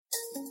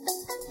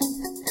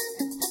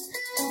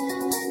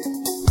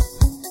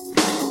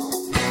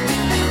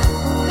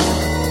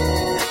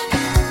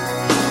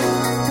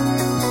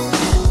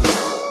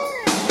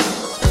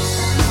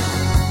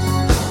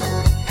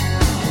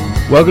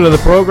Welcome to the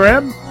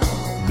program.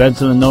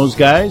 Benson and those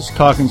guys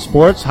talking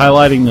sports,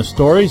 highlighting the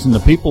stories and the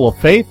people of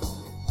faith.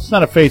 It's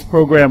not a faith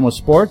program with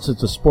sports.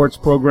 It's a sports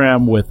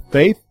program with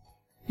faith.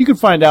 You can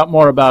find out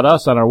more about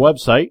us on our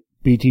website,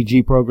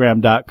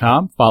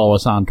 btgprogram.com. Follow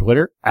us on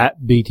Twitter,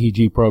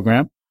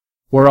 @btgprogram.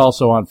 We're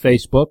also on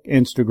Facebook,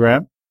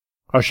 Instagram.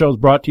 Our show is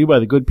brought to you by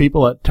the good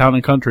people at Town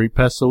 & Country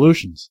Pest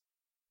Solutions.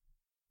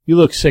 You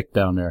look sick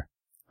down there.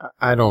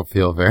 I don't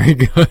feel very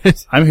good.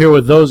 I'm here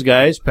with those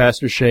guys,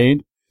 Pastor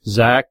Shane,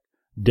 Zach,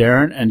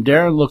 Darren, and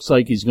Darren looks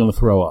like he's going to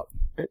throw up.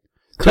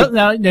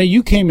 Now,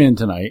 you came in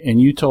tonight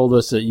and you told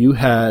us that you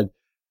had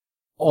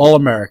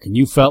All-American.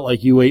 You felt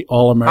like you ate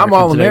All-American. I'm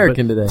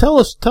All-American today. Tell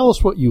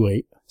us what you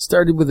ate.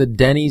 Started with a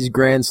Denny's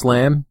Grand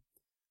Slam.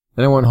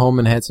 Then I went home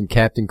and had some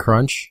Captain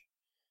Crunch.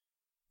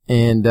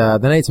 And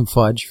then I ate some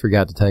fudge.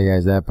 Forgot to tell you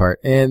guys that part.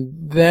 And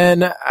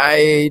then I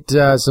ate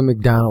some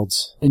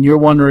McDonald's. And you're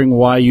wondering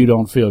why you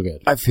don't feel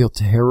good. I feel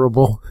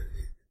terrible.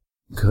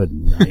 Good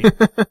night.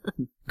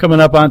 Coming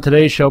up on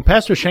today's show,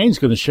 Pastor Shane's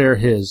going to share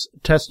his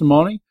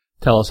testimony,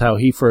 tell us how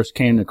he first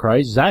came to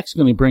Christ. Zach's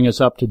going to bring us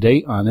up to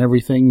date on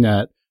everything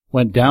that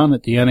went down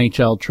at the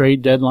NHL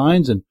trade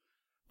deadlines. And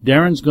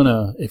Darren's going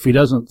to, if he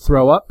doesn't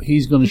throw up,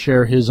 he's going to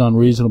share his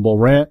unreasonable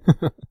rant.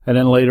 And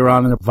then later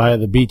on via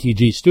the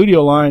BTG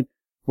studio line,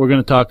 we're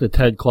going to talk to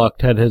Ted Kluck.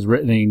 Ted has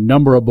written a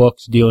number of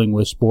books dealing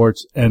with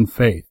sports and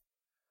faith.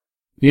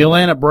 The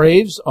Atlanta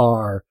Braves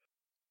are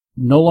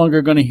no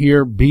longer going to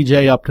hear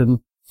B.J.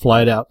 Upton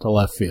fly out to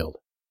left field.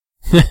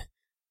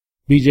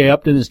 B.J.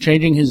 Upton is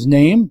changing his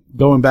name,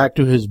 going back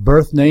to his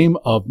birth name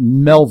of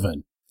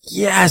Melvin.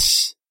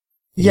 Yes.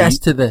 Yes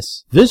to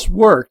this. This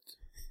worked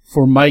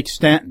for Mike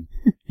Stanton.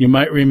 You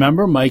might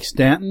remember Mike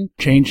Stanton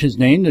changed his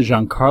name to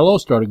Giancarlo,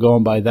 started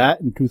going by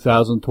that in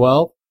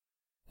 2012,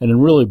 and then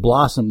really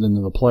blossomed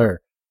into the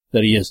player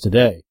that he is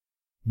today.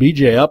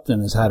 B.J.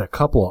 Upton has had a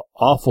couple of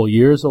awful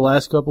years the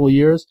last couple of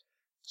years.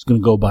 He's going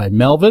to go by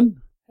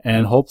Melvin,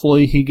 and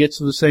hopefully he gets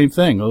to the same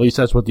thing. At least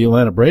that's what the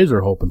Atlanta Braves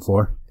are hoping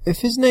for.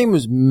 If his name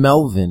was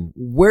Melvin,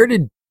 where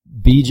did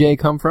BJ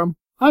come from?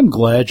 I'm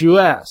glad you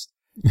asked.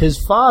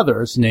 His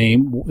father's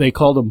name, they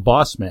called him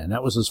Bossman.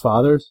 That was his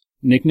father's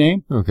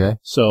nickname. Okay.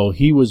 So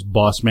he was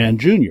Bossman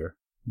Jr.,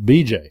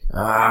 BJ.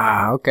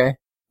 Ah, okay.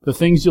 The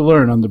things you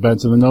learn on the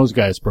Benson and Those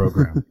Guys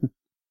program.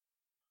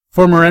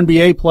 Former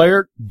NBA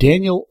player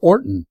Daniel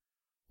Orton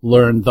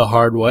learned the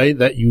hard way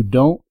that you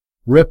don't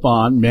rip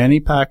on Manny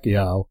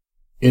Pacquiao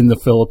in the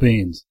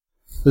Philippines.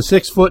 The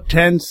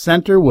 6'10"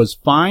 center was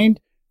fined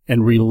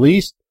and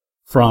released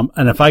from,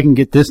 and if I can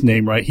get this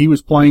name right, he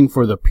was playing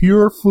for the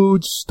Pure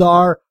Food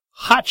Star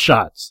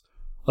Hotshots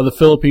of the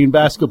Philippine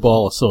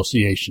Basketball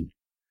Association.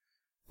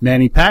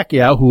 Manny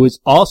Pacquiao, who is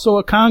also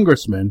a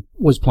congressman,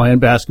 was playing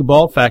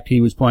basketball. In fact, he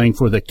was playing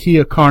for the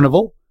Kia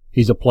Carnival.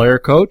 He's a player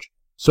coach.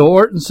 So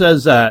Orton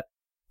says that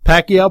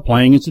Pacquiao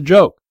playing is a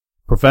joke.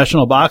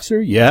 Professional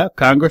boxer, yeah.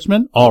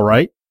 Congressman, all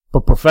right.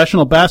 But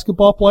professional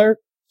basketball player?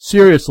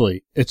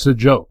 Seriously, it's a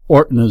joke.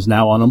 Orton is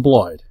now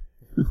unemployed.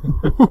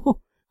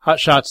 Hot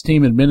Shots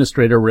team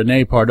administrator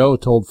Rene Pardo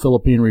told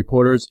Philippine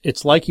reporters,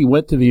 it's like he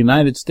went to the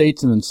United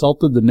States and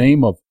insulted the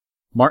name of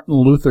Martin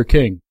Luther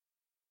King.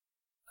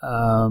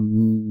 No.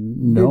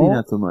 Maybe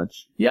not so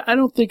much. Yeah, I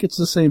don't think it's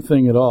the same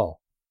thing at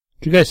all.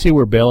 Did you guys see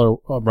where Baylor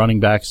running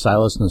back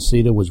Silas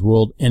Nacita was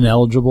ruled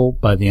ineligible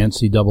by the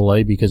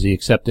NCAA because he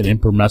accepted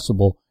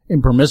impermissible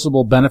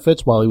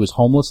benefits while he was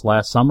homeless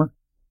last summer?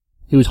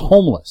 He was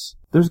homeless.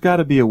 There's got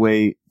to be a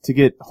way to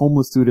get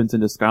homeless students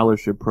into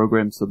scholarship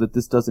programs so that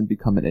this doesn't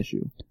become an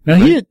issue. Now,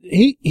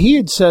 he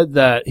had said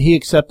that he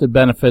accepted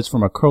benefits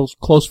from a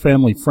close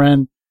family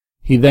friend.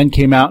 He then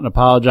came out and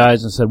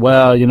apologized and said,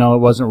 well, it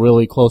wasn't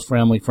really a close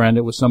family friend.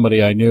 It was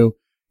somebody I knew.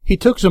 He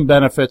took some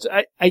benefits.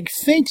 I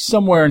think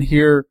somewhere in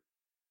here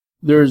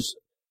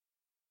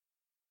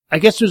I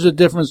guess there's a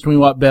difference between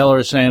what Baylor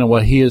is saying and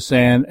what he is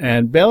saying.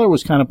 And Baylor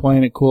was kind of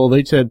playing it cool.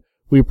 They said,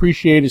 we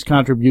appreciate his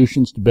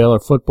contributions to Baylor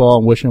football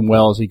and wish him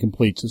well as he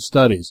completes his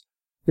studies.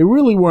 They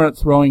really weren't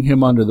throwing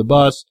him under the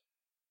bus,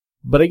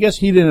 but I guess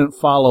he didn't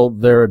follow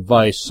their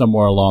advice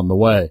somewhere along the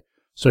way.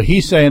 So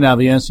he's saying now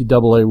the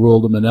NCAA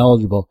ruled him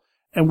ineligible.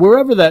 And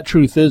wherever that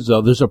truth is,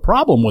 though, there's a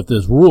problem with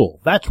this rule.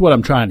 That's what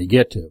I'm trying to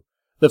get to.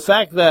 The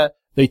fact that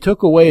they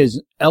took away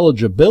his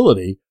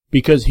eligibility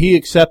because he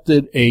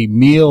accepted a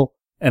meal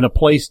and a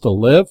place to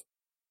live.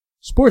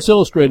 Sports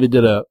Illustrated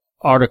did an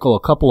article a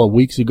couple of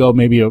weeks ago,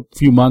 maybe a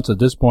few months at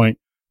this point,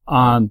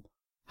 on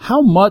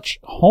how much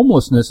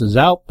homelessness is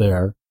out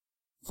there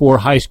for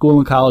high school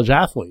and college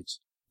athletes.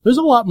 There's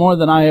a lot more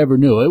than I ever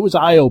knew. It was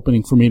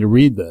eye-opening for me to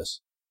read this.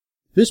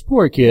 This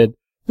poor kid,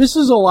 this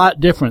is a lot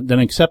different than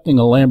accepting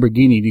a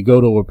Lamborghini to go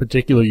to a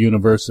particular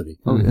university.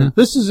 Mm-hmm.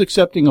 This is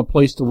accepting a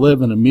place to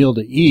live and a meal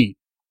to eat.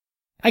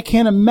 I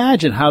can't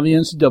imagine how the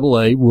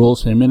NCAA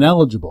rules him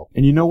ineligible.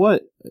 And you know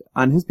what?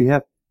 On his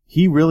behalf,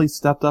 he really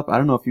stepped up. I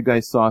don't know if you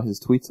guys saw his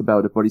tweets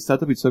about it, but he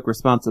stepped up. He took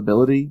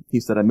responsibility. He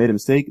said, I made a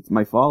mistake. It's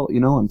my fault.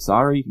 I'm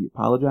sorry. He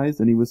apologized,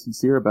 and he was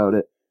sincere about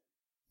it.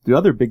 The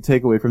other big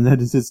takeaway from that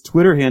is his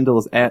Twitter handle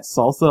is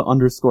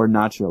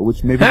 @salsa_nacho,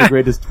 which may be the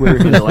greatest Twitter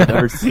handle I've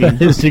ever seen.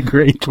 It's a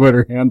great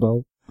Twitter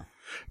handle.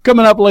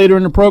 Coming up later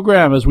in the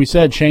program, as we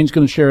said, Shane's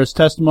going to share his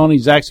testimony.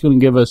 Zach's going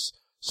to give us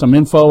some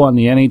info on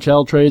the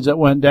NHL trades that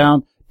went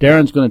down.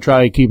 Darren's going to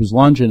try to keep his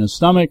lunch in his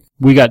stomach.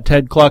 We got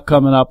Ted Cluck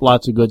coming up.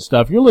 Lots of good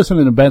stuff. You're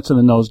listening to Benson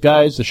and Those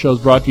Guys. The show's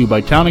brought to you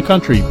by Town &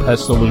 Country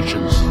Pest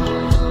Solutions.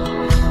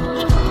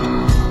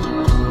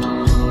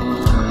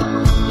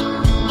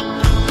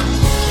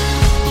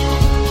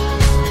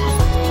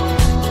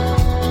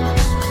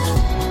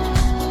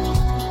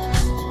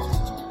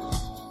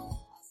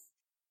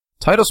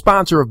 Title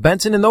sponsor of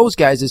Benson and Those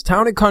Guys is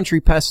Town & Country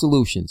Pest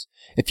Solutions.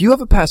 If you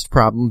have a pest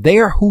problem, they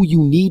are who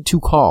you need to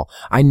call.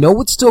 I know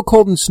it's still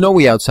cold and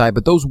snowy outside,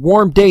 but those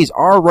warm days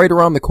are right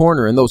around the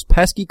corner, and those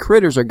pesky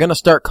critters are going to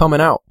start coming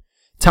out.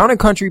 Town &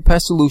 Country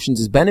Pest Solutions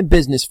has been in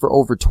business for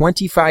over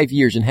 25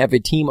 years and have a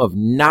team of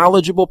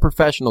knowledgeable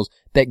professionals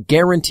that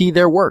guarantee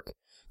their work.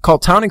 Call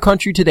Town &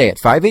 Country today at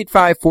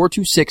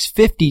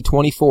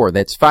 585-426-5024.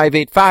 That's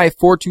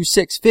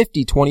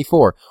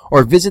 585-426-5024.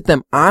 Or visit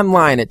them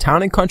online at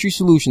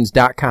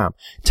townandcountrysolutions.com.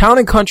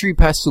 Town & Country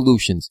Pest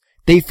Solutions.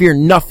 They fear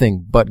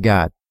nothing but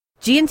God.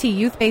 G&T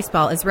Youth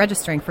Baseball is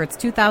registering for its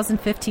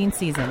 2015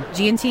 season.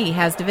 G&T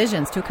has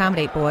divisions to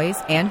accommodate boys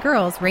and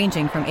girls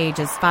ranging from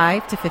ages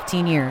 5 to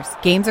 15 years.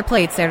 Games are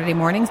played Saturday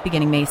mornings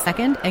beginning May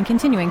 2nd and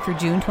continuing through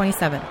June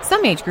 27th.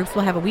 Some age groups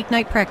will have a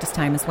weeknight practice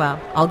time as well.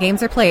 All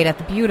games are played at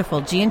the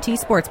beautiful G&T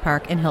Sports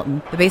Park in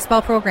Hilton. The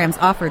baseball programs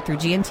offered through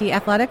G&T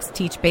Athletics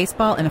teach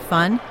baseball in a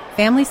fun,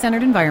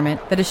 family-centered environment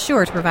that is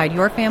sure to provide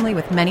your family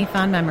with many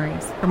fond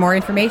memories. For more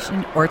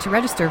information or to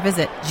register,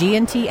 visit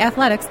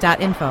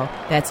gntathletics.info.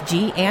 That's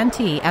gntathletics.info.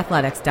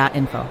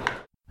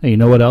 Hey, you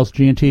know what else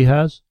G&T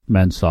has?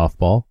 Men's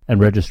softball.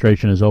 And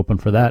registration is open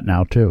for that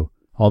now, too.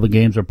 All the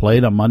games are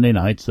played on Monday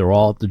nights. They're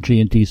all at the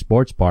G&T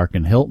Sports Park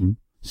in Hilton.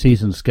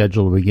 Season's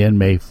scheduled to begin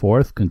May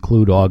 4th,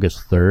 conclude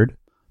August 3rd.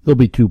 There'll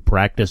be 2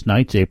 practice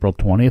nights, April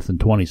 20th and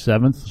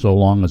 27th, so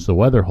long as the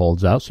weather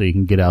holds out so you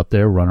can get out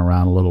there, run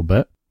around a little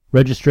bit.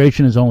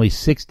 Registration is only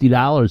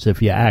 $60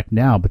 if you act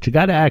now, but you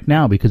got to act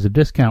now because the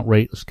discount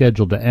rate is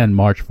scheduled to end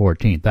March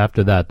 14th.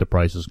 After that, the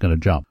price is going to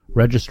jump.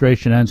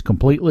 Registration ends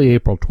completely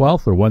April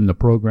 12th or when the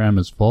program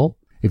is full.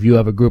 If you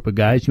have a group of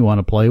guys you want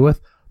to play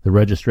with, the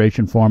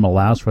registration form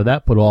allows for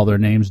that. Put all their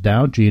names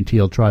down. G&T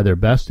will try their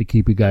best to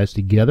keep you guys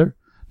together.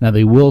 Now,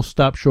 they will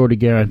stop short of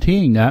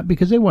guaranteeing that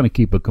because they want to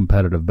keep a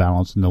competitive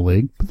balance in the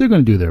league, but they're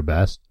going to do their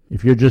best.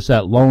 If you're just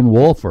that lone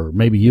wolf or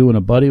maybe you and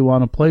a buddy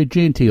want to play,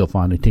 G&T will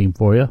find a team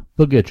for you.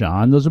 They'll get you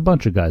on. There's a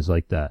bunch of guys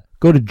like that.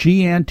 Go to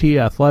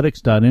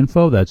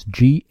gntathletics.info. That's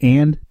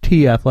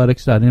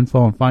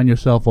gntathletics.info and find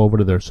yourself over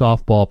to their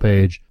softball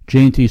page.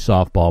 G&T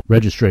Softball.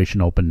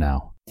 Registration open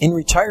now. In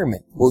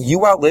retirement, will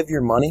you outlive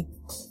your money?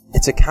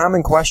 It's a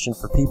common question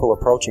for people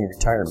approaching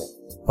retirement,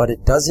 but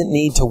it doesn't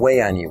need to weigh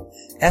on you.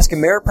 Ask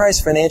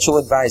Ameriprise financial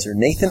advisor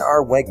Nathan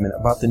R. Wegman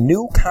about the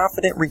new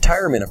Confident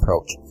Retirement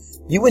approach.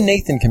 You and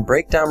Nathan can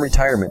break down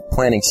retirement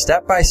planning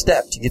step by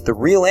step to get the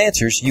real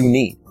answers you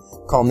need.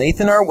 Call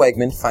Nathan R.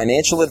 Wegman,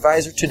 financial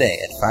advisor, today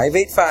at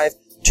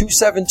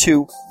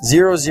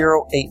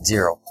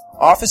 585-272-0080.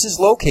 Office is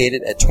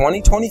located at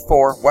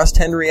 2024 West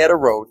Henrietta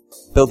Road,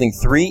 Building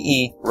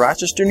 3E,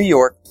 Rochester, New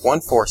York,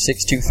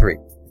 14623.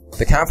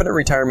 The Confident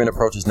Retirement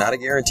approach is not a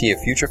guarantee of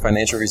future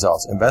financial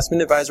results.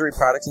 Investment advisory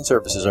products and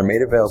services are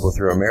made available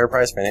through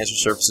Ameriprise Financial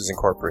Services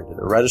Incorporated,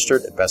 a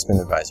registered investment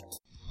advisor.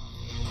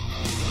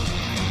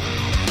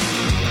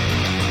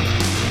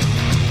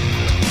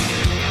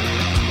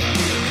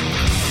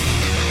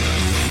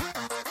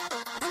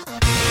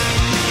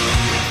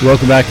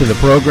 Welcome back to the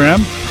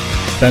program.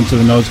 Benson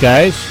and Those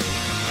Guys.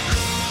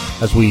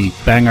 As we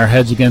bang our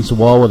heads against the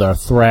wall with our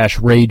thrash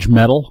rage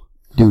metal.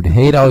 Dude,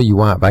 hate all you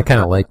want, but I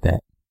kind of like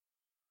that.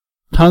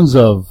 Tons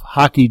of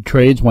hockey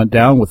trades went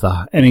down with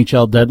the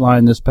NHL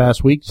deadline this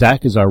past week.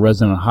 Zach is our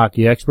resident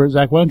hockey expert.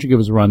 Zach, why don't you give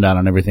us a rundown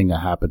on everything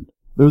that happened?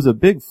 There was a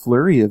big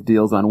flurry of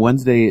deals on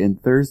Wednesday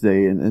and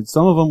Thursday, and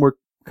some of them were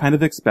kind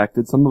of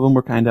expected. Some of them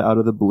were kind of out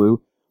of the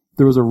blue.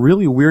 There was a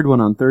really weird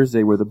one on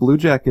Thursday where the Blue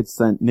Jackets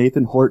sent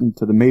Nathan Horton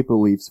to the Maple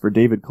Leafs for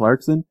David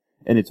Clarkson,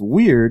 and it's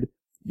weird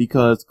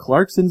because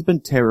Clarkson's been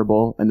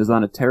terrible and is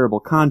on a terrible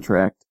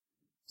contract,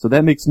 so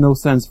that makes no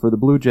sense for the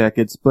Blue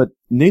Jackets, but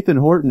Nathan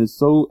Horton has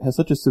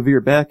such a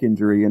severe back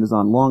injury and is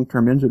on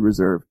long-term injured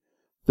reserve.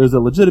 There's a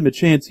legitimate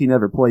chance he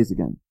never plays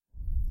again.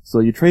 So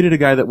you traded a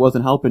guy that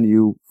wasn't helping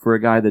you for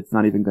a guy that's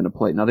not even going to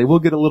play. Now they will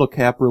get a little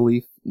cap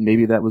relief,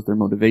 maybe that was their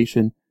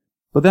motivation,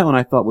 but that one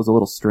I thought was a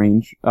little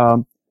strange.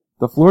 The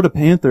Florida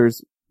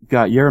Panthers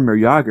got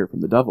Jaromir Jagr from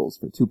the Devils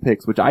for 2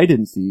 picks, which I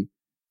didn't see.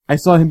 I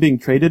saw him being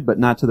traded, but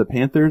not to the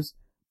Panthers.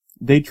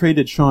 They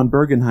traded Sean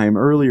Bergenheim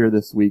earlier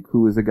this week,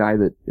 who is a guy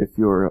that if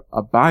you're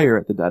a buyer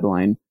at the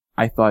deadline,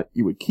 I thought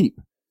you would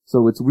keep.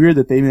 So it's weird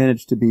that they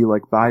managed to be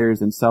like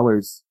buyers and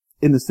sellers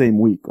in the same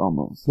week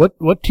almost.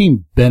 What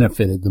team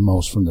benefited the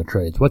most from the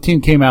trades? What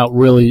team came out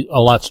really a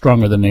lot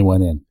stronger than they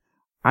went in?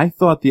 I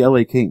thought the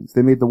LA Kings.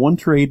 They made the one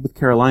trade with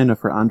Carolina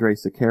for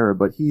Andrej Sekera,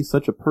 but he's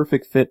such a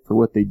perfect fit for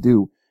what they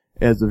do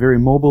as a very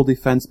mobile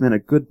defenseman, a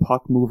good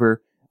puck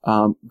mover,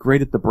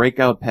 great at the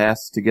breakout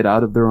pass to get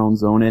out of their own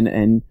zone,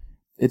 and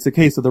it's a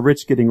case of the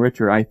rich getting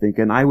richer, I think,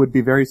 and I would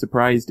be very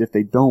surprised if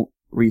they don't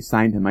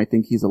re-sign him. I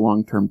think he's a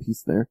long-term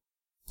piece there.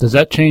 Does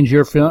that change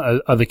your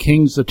feeling? Are the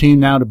Kings the team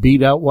now to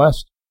beat out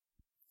West?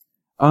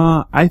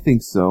 I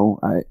think so.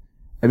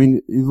 I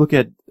mean, you look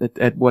at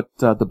what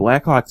the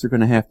Blackhawks are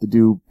going to have to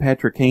do.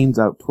 Patrick Kane's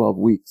out 12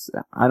 weeks.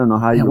 I don't know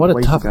how you what a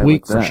replace tough a guy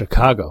week like for that.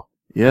 Chicago.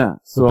 Yeah.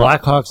 The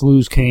Blackhawks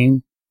lose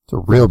Kane. It's a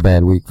real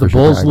bad week for The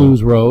Bulls Chicago.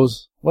 lose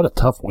Rose. What a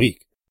tough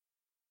week.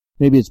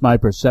 Maybe it's my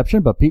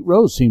perception, but Pete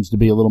Rose seems to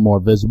be a little more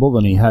visible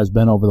than he has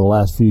been over the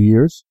last few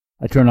years.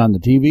 I turn on the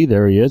TV,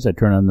 there he is. I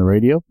turn on the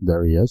radio,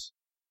 there he is.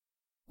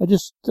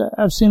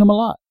 I've seen him a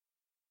lot.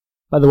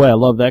 By the way, I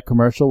love that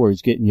commercial where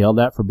he's getting yelled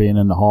at for being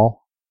in the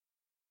hall.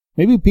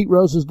 Maybe Pete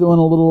Rose is doing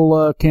a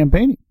little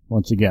campaigning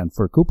once again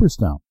for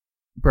Cooperstown.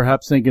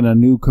 Perhaps thinking a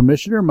new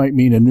commissioner might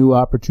mean a new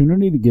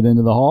opportunity to get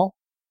into the hall.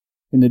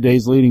 In the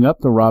days leading up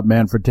to Rob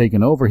Manfred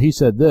taking over, he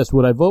said this: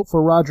 would I vote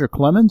for Roger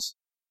Clemens?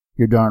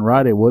 You're darn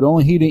right I would,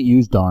 only he didn't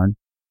use darn.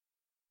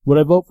 Would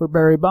I vote for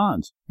Barry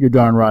Bonds? You're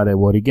darn right I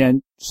would.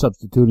 Again,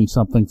 substituting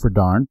something for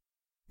darn.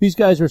 These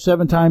guys are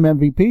 7-time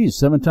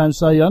MVPs, 7-time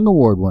Cy Young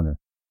Award winner.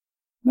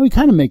 Now, he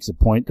kind of makes a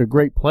point. They're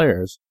great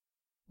players.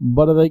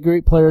 But are they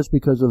great players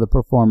because of the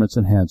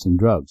performance-enhancing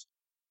drugs?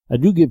 I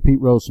do give Pete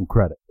Rose some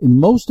credit. In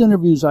most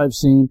interviews I've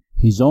seen,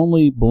 he's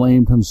only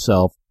blamed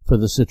himself for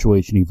the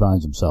situation he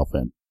finds himself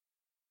in.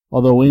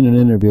 Although in an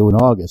interview in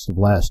August of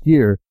last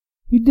year,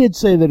 he did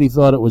say that he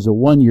thought it was a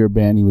one-year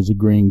ban he was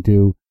agreeing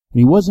to, and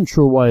he wasn't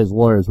sure why his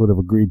lawyers would have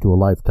agreed to a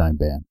lifetime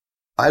ban.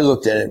 I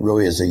looked at it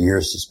really as a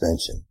year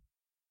suspension.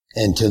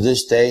 And to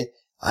this day,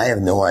 I have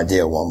no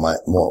idea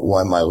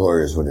why my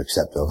lawyers would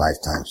accept a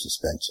lifetime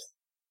suspension.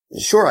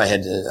 Sure, I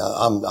had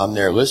to, I'm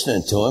there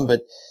listening to him,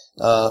 but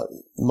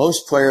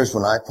most players,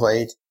 when I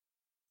played,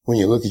 when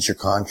you look at your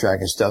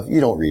contract and stuff, you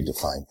don't read the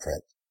fine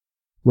print.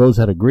 Rose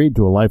had agreed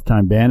to a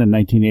lifetime ban in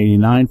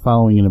 1989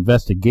 following an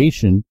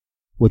investigation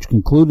which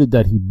concluded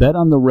that he bet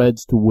on the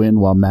Reds to win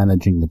while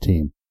managing the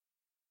team.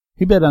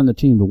 He bet on the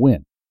team to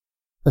win.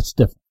 That's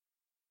different.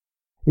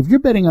 If you're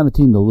betting on a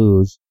team to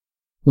lose,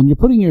 then you're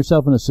putting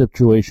yourself in a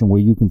situation where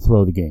you can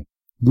throw the game.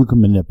 You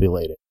can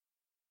manipulate it.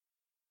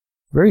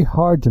 Very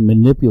hard to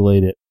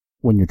manipulate it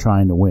when you're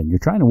trying to win. You're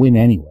trying to win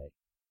anyway.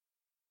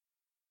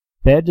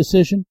 Bad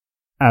decision?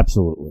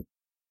 Absolutely.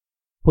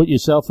 Put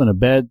yourself in a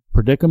bad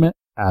predicament?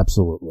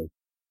 Absolutely.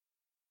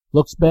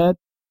 Looks bad?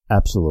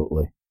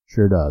 Absolutely.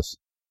 Sure does.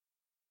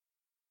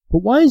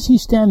 But why is he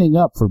standing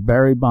up for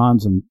Barry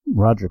Bonds and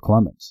Roger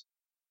Clemens?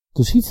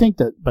 Does he think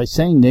that by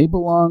saying they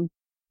belong,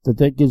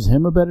 that gives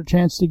him a better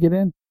chance to get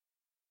in?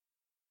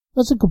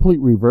 That's a complete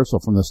reversal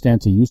from the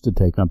stance he used to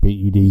take on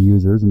PED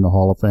users in the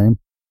Hall of Fame.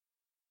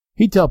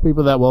 He'd tell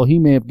people that while he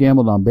may have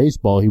gambled on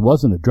baseball, he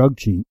wasn't a drug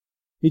cheat.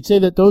 He'd say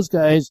that those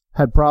guys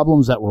had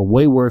problems that were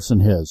way worse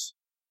than his.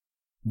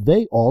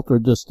 They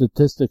altered the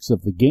statistics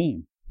of the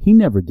game. He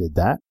never did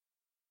that.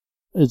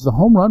 Is the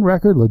home run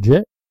record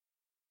legit?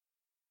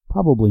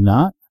 Probably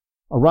not.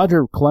 Are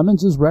Roger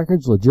Clemens'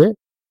 records legit?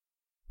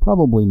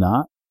 Probably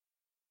not.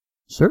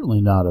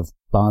 Certainly not if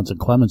Bonds and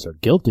Clemens are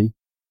guilty.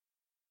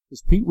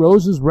 Is Pete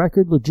Rose's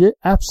record legit?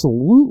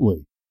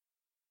 Absolutely.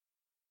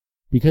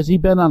 Because he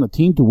bet on a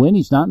team to win,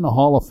 he's not in the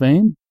Hall of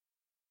Fame?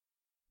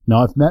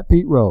 Now, I've met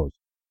Pete Rose.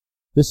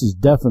 This is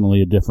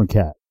definitely a different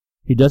cat.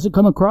 He doesn't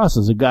come across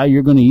as a guy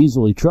you're going to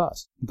easily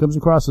trust. He comes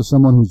across as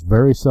someone who's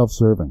very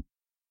self-serving.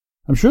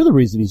 I'm sure the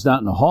reason he's not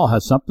in the Hall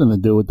has something to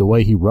do with the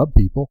way he rubbed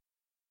people.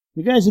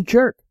 The guy's a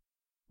jerk.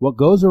 What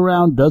goes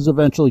around does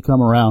eventually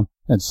come around,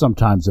 and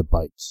sometimes it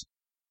bites.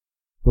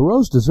 But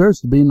Rose deserves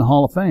to be in the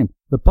Hall of Fame.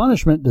 The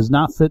punishment does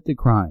not fit the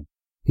crime.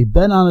 He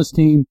bet on his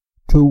team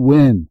to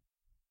win.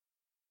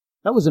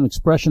 That was an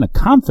expression of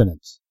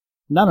confidence,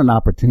 not an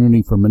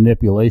opportunity for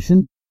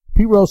manipulation.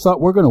 Pete Rose thought,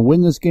 we're going to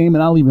win this game,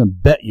 and I'll even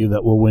bet you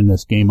that we'll win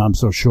this game. I'm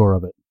so sure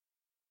of it.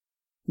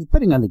 His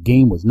betting on the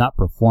game was not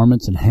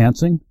performance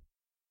enhancing.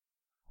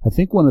 I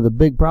think one of the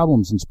big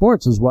problems in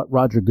sports is what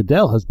Roger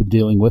Goodell has been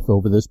dealing with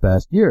over this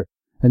past year,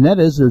 and that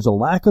is there's a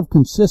lack of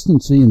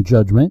consistency in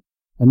judgment,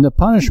 and the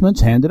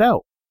punishment's handed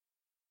out.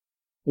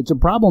 It's a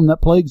problem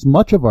that plagues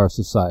much of our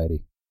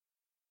society.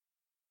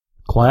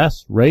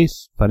 Class,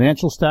 race,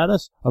 financial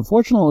status,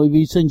 unfortunately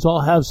these things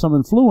all have some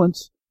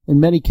influence, in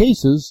many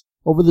cases,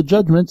 over the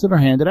judgments that are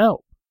handed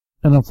out.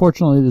 And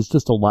unfortunately there's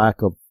just a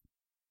lack of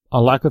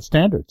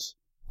standards.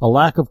 A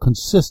lack of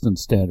consistent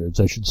standards,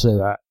 I should say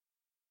that.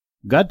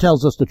 God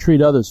tells us to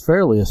treat others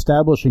fairly,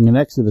 establishing in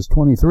Exodus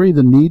 23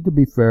 the need to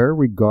be fair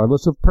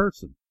regardless of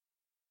person.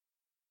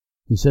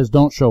 He says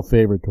don't show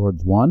favor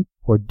towards one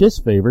or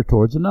disfavor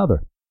towards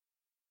another.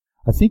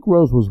 I think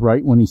Rose was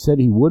right when he said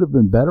he would have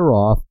been better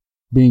off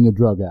being a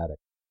drug addict,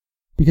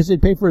 because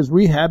they'd pay for his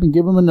rehab and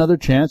give him another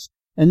chance,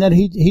 and that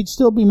he'd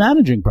still be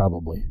managing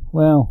probably.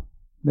 Well,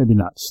 maybe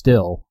not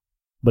still,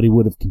 but he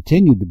would have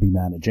continued to be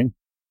managing.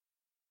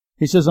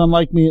 He says,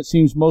 unlike me, it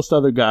seems most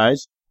other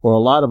guys, or a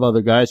lot of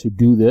other guys who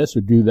do this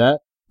or do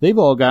that, they've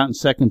all gotten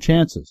second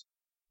chances.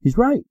 He's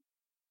right.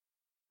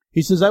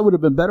 He says, I would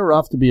have been better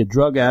off to be a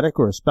drug addict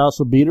or a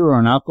spousal beater or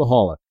an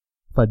alcoholic.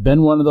 If I'd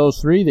been one of those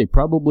three, they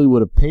probably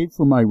would have paid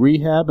for my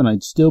rehab and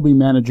I'd still be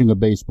managing a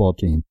baseball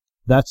team.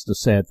 That's the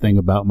sad thing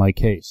about my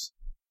case.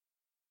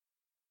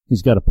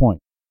 He's got a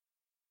point.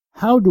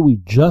 How do we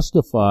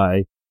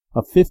justify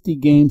a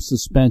 50-game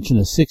suspension,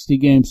 a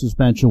 60-game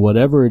suspension,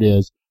 whatever it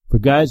is, for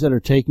guys that are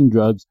taking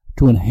drugs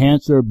to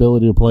enhance their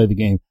ability to play the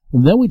game?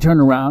 And then we turn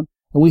around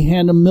and we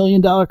hand them $1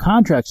 million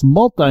contracts,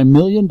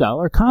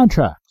 multi-million-dollar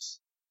contracts.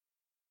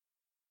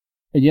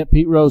 And yet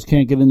Pete Rose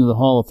can't get into the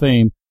Hall of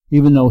Fame,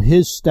 even though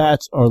his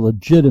stats are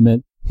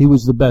legitimate. He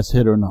was the best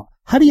hitter. No.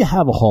 How do you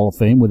have a Hall of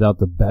Fame without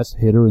the best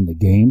hitter in the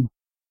game?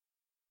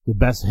 The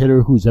best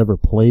hitter who's ever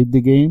played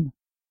the game?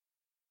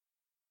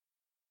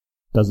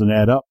 Doesn't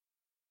add up.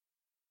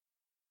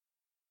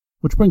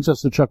 Which brings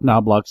us to Chuck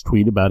Knobloch's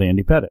tweet about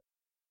Andy Pettitte.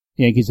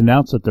 The Yankees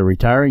announced that they're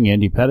retiring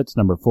Andy Pettitte's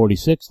number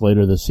 46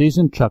 later this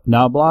season. Chuck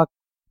Knobloch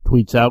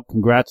tweets out,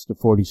 congrats to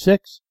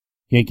 46.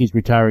 Yankees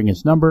retiring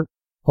his number.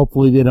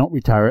 Hopefully they don't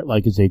retire it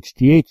like his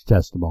HGH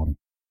testimony.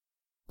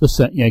 This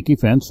sent Yankee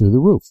fans through the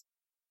roof.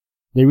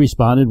 They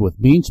responded with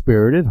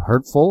mean-spirited,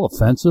 hurtful,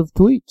 offensive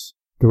tweets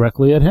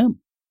directly at him,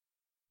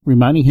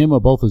 reminding him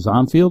of both his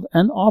on-field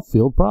and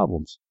off-field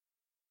problems.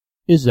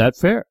 Is that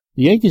fair?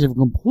 The Yankees have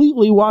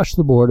completely washed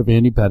the board of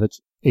Andy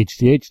Pettitte's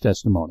HGH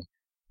testimony.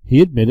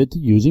 He admitted to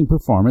using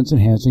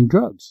performance-enhancing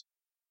drugs,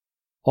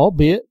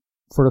 albeit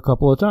for a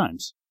couple of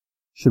times.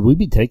 Should we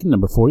be taking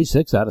number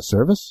 46 out of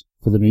service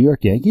for the New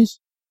York Yankees?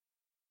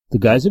 The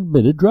guy's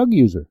admitted drug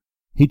user.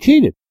 He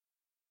cheated.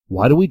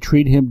 Why do we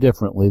treat him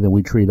differently than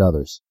we treat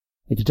others?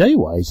 I can tell you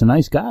why. He's a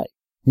nice guy.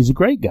 He's a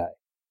great guy.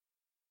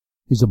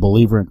 He's a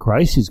believer in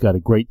Christ. He's got a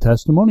great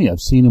testimony. I've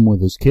seen him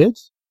with his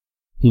kids.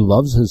 He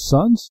loves his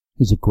sons.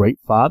 He's a great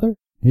father.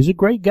 He's a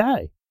great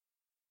guy.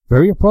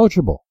 Very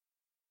approachable.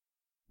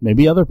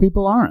 Maybe other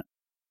people aren't,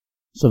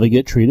 so they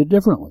get treated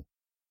differently.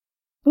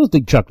 I don't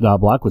think Chuck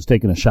Knobloch was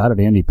taking a shot at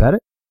Andy Pettitte.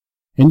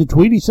 In the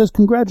tweet, he says,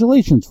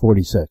 congratulations,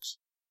 46.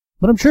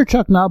 But I'm sure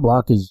Chuck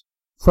Knobloch is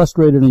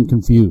frustrated and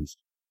confused.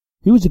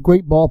 He was a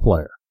great ball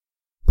player,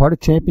 part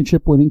of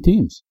championship-winning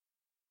teams.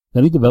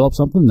 Then he developed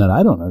something that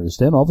I don't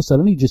understand. All of a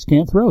sudden, he just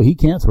can't throw. He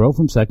can't throw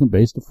from second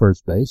base to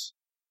first base.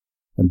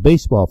 And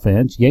baseball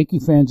fans, Yankee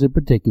fans in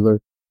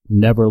particular,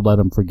 never let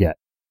him forget.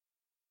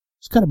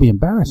 It's got to be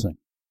embarrassing.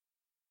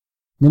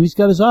 Then he's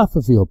got his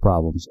off-the-field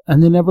problems,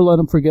 and they never let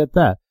him forget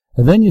that.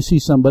 And then you see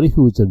somebody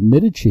who is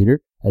admitted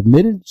cheater,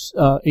 admitted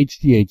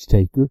HGH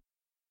taker,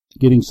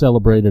 getting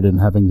celebrated and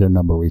having their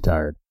number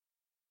retired.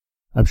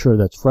 I'm sure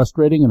that's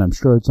frustrating, and I'm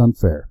sure it's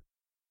unfair.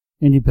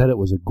 Andy Pettitte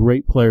was a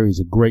great player. He's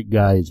a great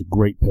guy. He's a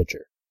great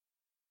pitcher.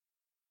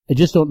 I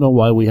just don't know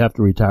why we have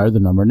to retire the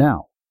number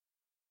now,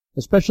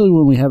 especially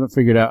when we haven't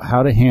figured out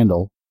how to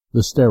handle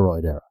the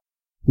steroid era.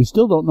 We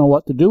still don't know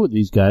what to do with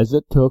these guys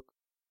that took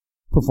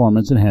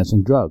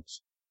performance-enhancing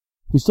drugs.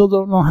 We still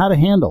don't know how to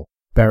handle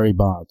Barry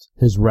Bonds,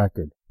 his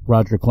record,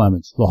 Roger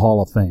Clemens, the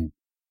Hall of Fame.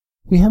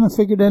 We haven't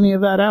figured any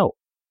of that out.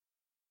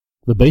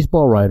 The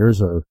baseball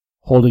writers are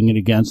holding it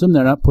against them.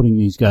 They're not putting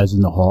these guys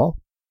in the Hall.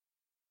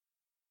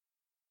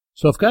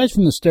 So if guys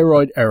from the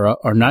steroid era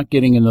are not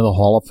getting into the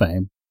Hall of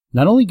Fame,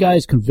 not only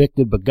guys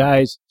convicted, but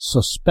guys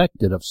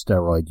suspected of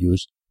steroid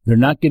use, they're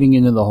not getting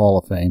into the Hall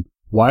of Fame,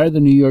 why are the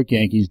New York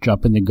Yankees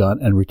jumping the gun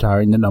and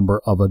retiring the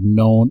number of a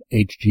known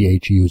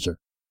HGH user?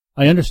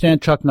 I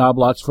understand Chuck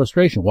Knobloch's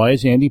frustration. Why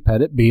is Andy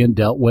Pettitte being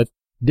dealt with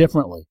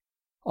differently?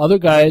 Other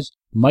guys,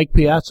 Mike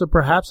Piazza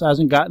perhaps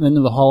hasn't gotten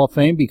into the Hall of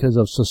Fame because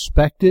of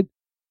suspected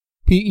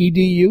PED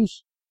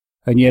use,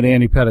 and yet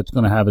Andy Pettitte's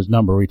going to have his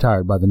number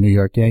retired by the New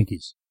York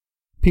Yankees.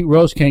 Pete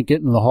Rose can't get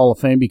into the Hall of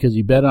Fame because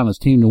he bet on his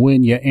team to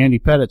win, yet Andy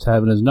Pettitte's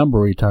having his number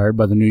retired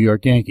by the New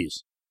York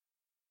Yankees.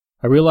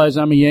 I realize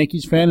I'm a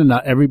Yankees fan and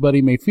not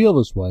everybody may feel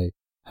this way.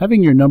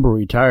 Having your number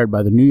retired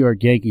by the New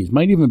York Yankees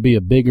might even be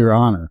a bigger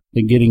honor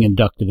than getting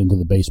inducted into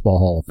the Baseball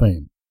Hall of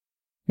Fame.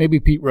 Maybe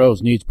Pete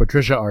Rose needs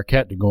Patricia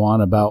Arquette to go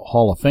on about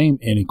Hall of Fame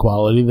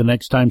inequality the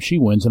next time she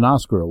wins an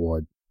Oscar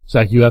award.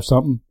 Zach, you have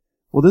something?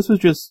 Well, this was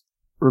just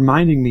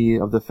reminding me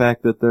of the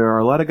fact that there are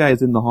a lot of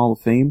guys in the Hall of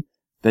Fame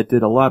that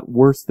did a lot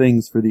worse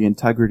things for the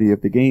integrity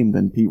of the game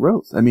than Pete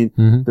Rose. I mean,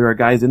 there are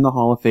guys in the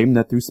Hall of Fame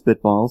that threw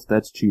spitballs.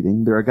 That's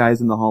cheating. There are guys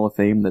in the Hall of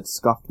Fame that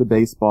scuffed the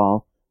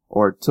baseball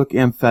or took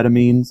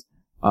amphetamines.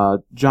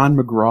 John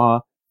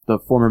McGraw, the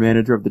former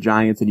manager of the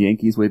Giants and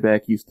Yankees way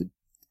back, used to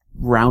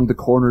round the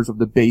corners of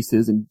the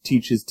bases and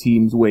teach his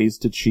teams ways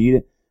to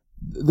cheat.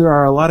 There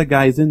are a lot of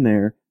guys in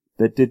there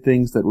that did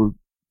things that were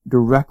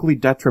directly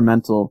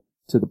detrimental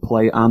to the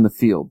play on the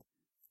field.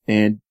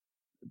 And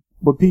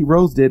what Pete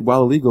Rose did,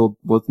 while illegal,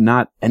 was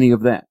not any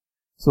of that.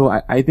 So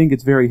I think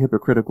it's very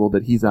hypocritical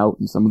that he's out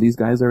and some of these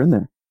guys are in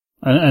there.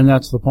 And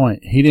that's the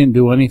point. He didn't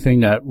do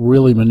anything that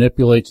really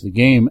manipulates the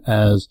game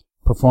as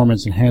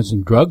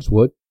performance-enhancing drugs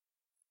would.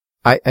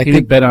 I he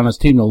didn't bet on his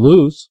team to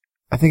lose.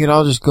 I think it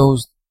all just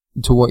goes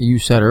to what you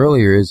said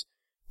earlier is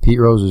Pete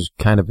Rose is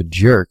kind of a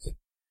jerk.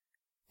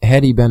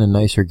 Had he been a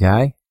nicer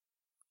guy,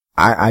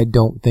 I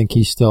don't think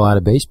he's still out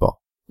of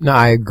baseball. Now,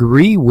 I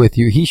agree with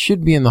you. He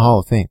should be in the Hall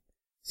of Fame.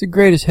 He's the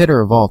greatest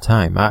hitter of all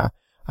time. I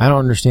don't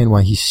understand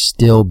why he's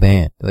still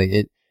banned. Like,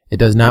 it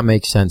does not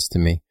make sense to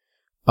me,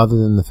 other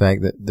than the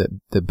fact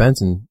that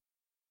Benson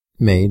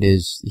made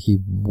is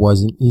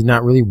he's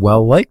not really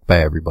well liked by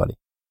everybody.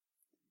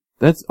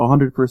 That's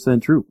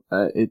 100% true.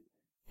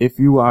 If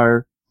you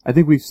are, I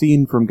think we've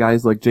seen from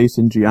guys like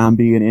Jason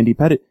Giambi and Andy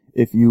Pettitte,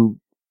 if you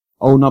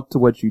own up to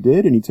what you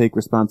did and you take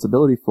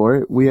responsibility for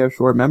it, we have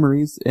short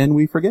memories and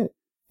we forget.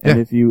 And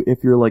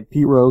if you're like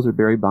Pete Rose or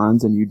Barry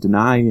Bonds and you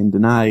deny and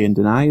deny and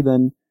deny,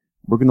 then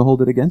we're going to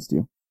hold it against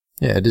you.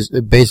 Yeah,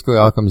 it basically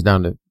all comes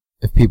down to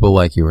if people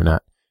like you or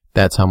not.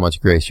 That's how much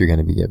grace you're going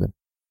to be given.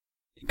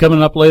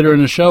 Coming up later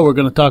in the show, we're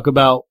going to talk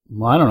about,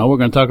 we're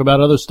going to talk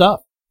about other stuff.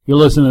 You're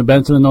listening to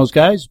Benson and Those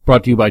Guys,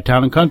 brought to you by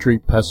Town & Country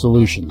Pest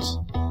Solutions.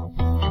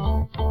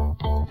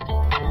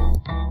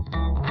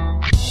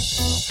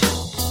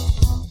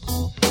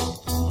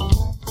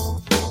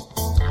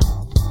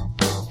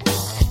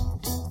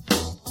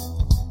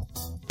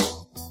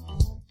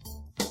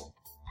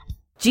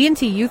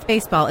 G&T Youth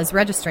Baseball is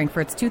registering for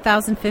its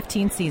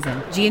 2015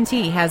 season.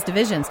 G&T has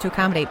divisions to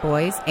accommodate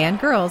boys and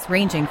girls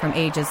ranging from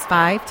ages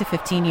 5 to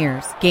 15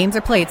 years. Games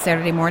are played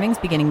Saturday mornings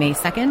beginning May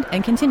 2nd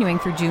and continuing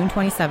through June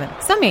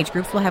 27th. Some age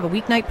groups will have a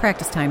weeknight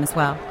practice time as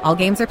well. All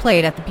games are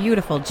played at the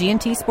beautiful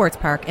G&T Sports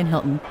Park in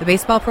Hilton. The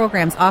baseball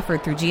programs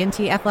offered through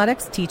G&T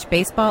Athletics teach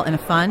baseball in a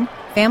fun,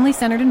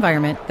 family-centered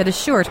environment that is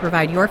sure to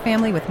provide your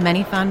family with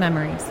many fond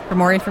memories. For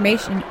more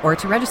information or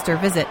to register,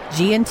 visit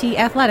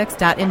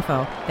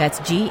gntathletics.info. That's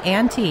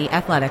gntathletics.info.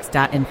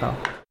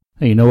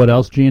 Hey, you know what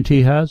else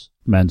G&T has?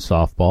 Men's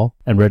softball.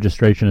 And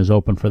registration is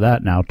open for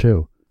that now,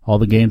 too. All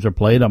the games are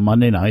played on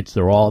Monday nights.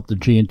 They're all at the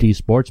G&T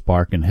Sports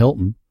Park in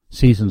Hilton.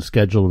 Season's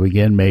scheduled to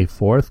begin May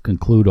 4th,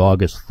 conclude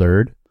August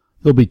 3rd.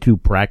 There'll be 2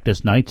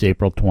 practice nights,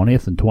 April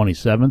 20th and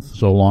 27th,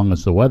 so long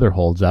as the weather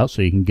holds out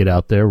so you can get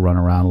out there, run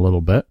around a little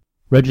bit.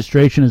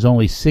 Registration is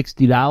only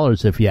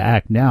 $60 if you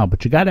act now,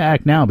 but you got to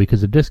act now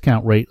because the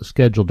discount rate is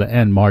scheduled to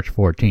end March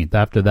 14th.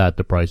 After that,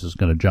 the price is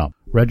going to jump.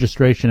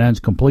 Registration ends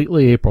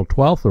completely April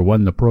 12th or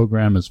when the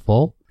program is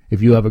full.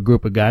 If you have a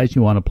group of guys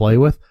you want to play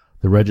with,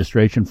 the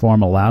registration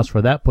form allows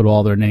for that. Put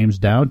all their names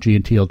down.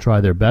 G&T will try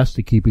their best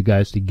to keep you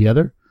guys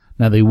together.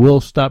 Now, they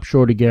will stop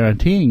short of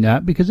guaranteeing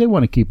that because they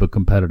want to keep a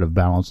competitive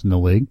balance in the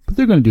league, but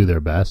they're going to do their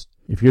best.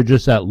 If you're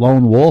just that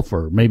lone wolf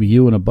or maybe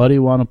you and a buddy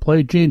want to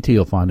play, G&T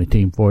will find a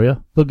team for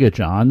you. They'll get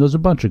you on. There's a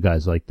bunch of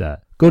guys like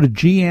that. Go to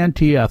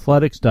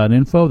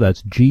gntathletics.info.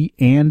 That's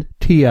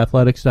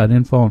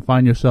gntathletics.info and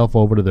find yourself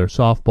over to their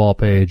softball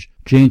page,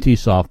 G&T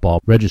Softball.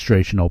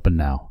 Registration open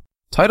now.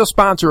 Title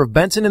sponsor of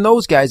Benson and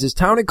Those Guys is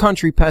Town &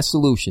 Country Pest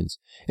Solutions.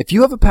 If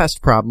you have a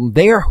pest problem,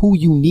 they are who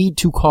you need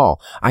to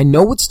call. I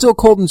know it's still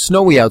cold and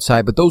snowy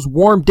outside, but those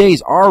warm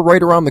days are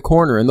right around the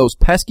corner, and those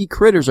pesky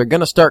critters are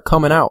going to start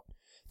coming out.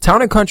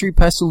 Town & Country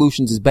Pest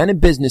Solutions has been in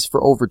business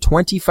for over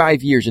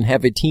 25 years and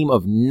have a team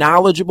of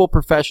knowledgeable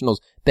professionals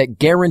that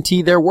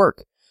guarantee their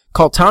work.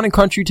 Call Town &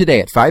 Country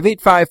today at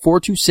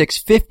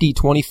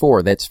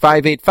 585-426-5024. That's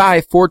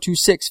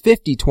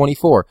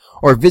 585-426-5024.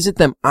 Or visit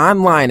them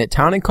online at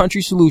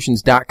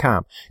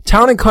townandcountrysolutions.com.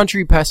 Town &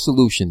 Country Pest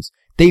Solutions.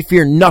 They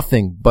fear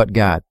nothing but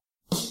God.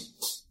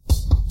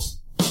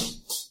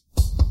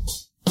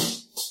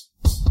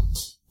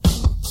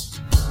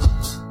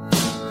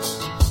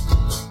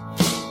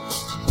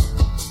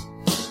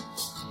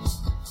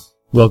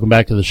 Welcome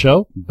back to the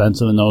show.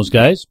 Benson and Those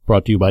Guys,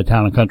 brought to you by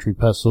Town & Country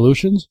Pest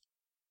Solutions.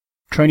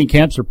 Training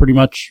camps are pretty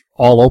much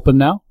all open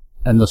now,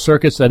 and the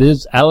circus that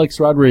is Alex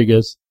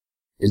Rodriguez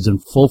is in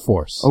full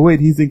force. Oh, wait,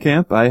 he's in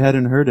camp? I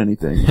hadn't heard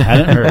anything.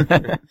 Hadn't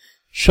heard.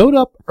 Showed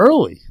up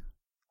early.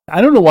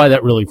 I don't know why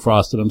that really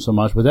frosted him so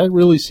much, but that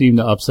really seemed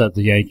to upset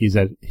the Yankees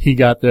that he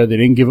got there. He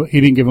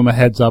didn't give him a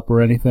heads up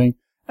or anything.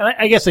 And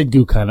I guess I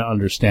do kind of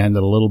understand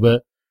it a little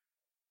bit.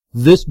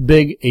 This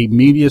big a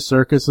media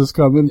circus is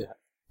coming. Yeah.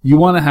 You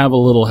want to have a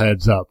little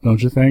heads up,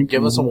 don't you think?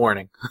 Give us a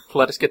warning.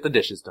 Let us get the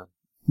dishes done.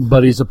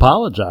 But he's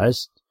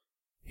apologized.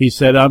 He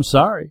said, I'm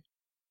sorry.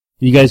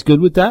 You guys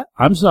good with that?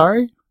 I'm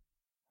sorry.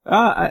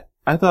 I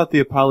thought the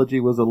apology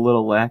was a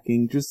little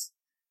lacking just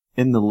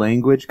in the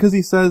language, because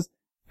he says,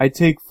 I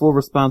take full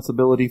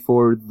responsibility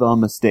for the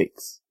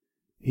mistakes.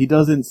 He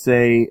doesn't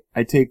say,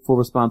 I take full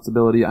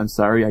responsibility, I'm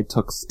sorry I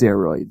took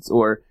steroids,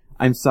 or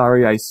I'm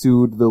sorry I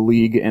sued the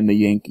league and the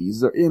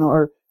Yankees,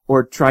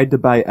 or tried to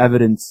buy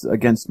evidence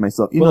against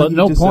myself. Well, at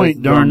no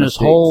point during this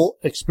whole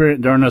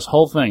experience, during this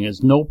whole thing,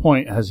 at no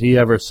point has he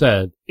ever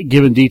said,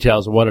 given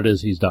details of what it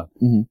is he's done.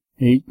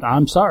 Mm-hmm.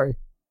 I'm sorry.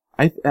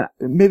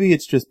 Maybe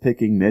it's just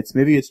picking nits.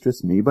 Maybe it's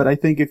just me. But I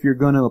think if you're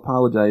going to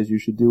apologize, you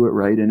should do it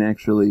right and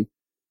actually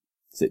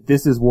say,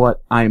 this is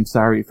what I'm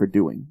sorry for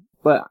doing.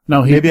 But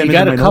no, he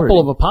got a couple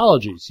of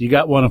apologies. You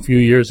got one a few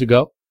years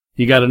ago.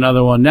 You got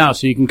another one now.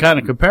 So you can kind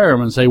of compare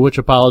them and say, which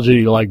apology do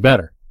you like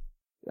better?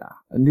 Yeah,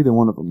 neither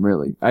one of them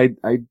really.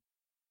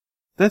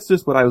 That's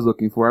just what I was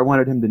looking for. I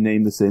wanted him to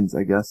name the sins,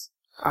 I guess.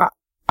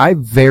 I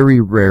very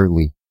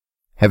rarely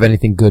have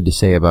anything good to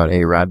say about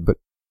A-Rod, but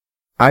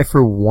I,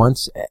 for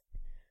once,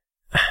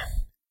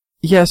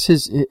 yes,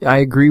 I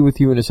agree with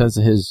you in a sense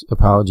that his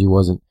apology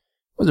wasn't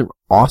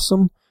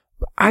awesome,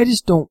 but I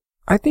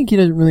think he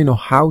doesn't really know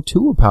how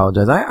to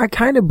apologize. I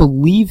kind of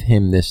believe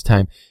him this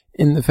time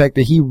in the fact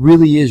that he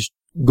really is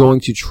going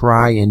to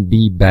try and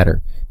be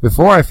better.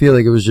 Before, I feel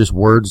like it was just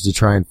words to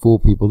try and fool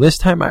people. This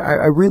time,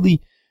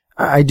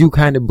 I do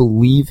kind of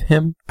believe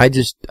him. I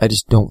just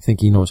don't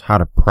think he knows how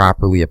to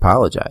properly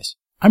apologize.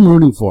 I'm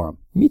rooting for him.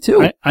 Me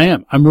too. I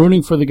am. I'm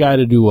rooting for the guy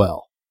to do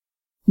well.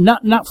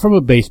 Not from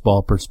a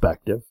baseball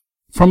perspective.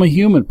 From a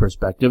human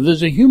perspective.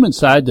 There's a human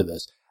side to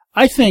this.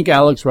 I think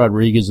Alex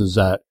Rodriguez is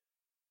that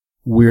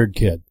weird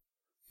kid.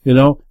 You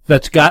know,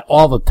 that's got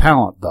all the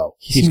talent though.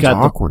 He's got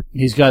awkward.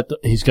 He's got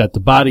the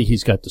body,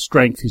 he's got the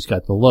strength, he's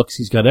got the looks,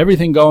 he's got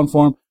everything going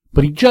for him,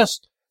 but he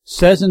just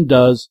says and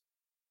does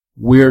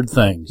weird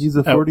things. He's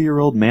a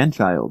 40-year-old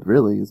man-child,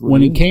 really. Is what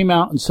when he came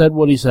out and said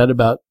what he said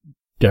about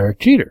Derek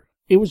Jeter,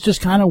 it was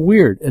just kind of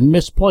weird and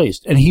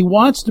misplaced. And he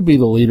wants to be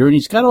the leader, and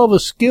he's got all the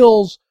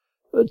skills,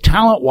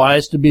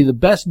 talent-wise, to be the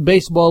best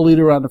baseball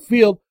leader on the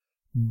field,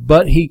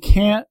 but he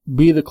can't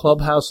be the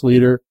clubhouse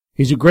leader.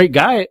 He's a great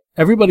guy.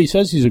 Everybody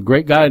says he's a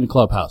great guy in the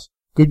clubhouse.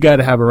 Good guy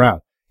to have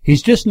around.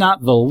 He's just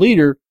not the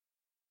leader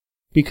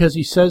because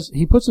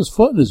he puts his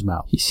foot in his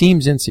mouth. He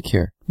seems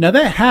insecure. Now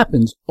that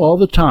happens all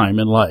the time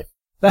in life.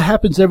 That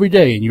happens every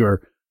day in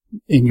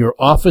your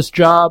office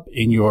job,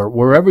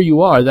 wherever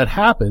you are, that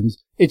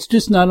happens. It's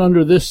just not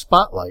under this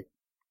spotlight.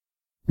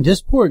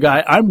 This poor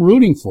guy, I'm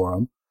rooting for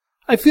him.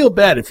 I feel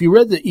bad. If you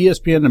read the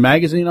ESPN, the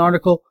magazine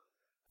article,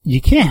 you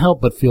can't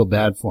help but feel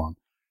bad for him.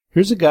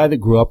 Here's a guy that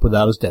grew up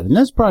without his dad, and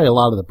that's probably a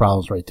lot of the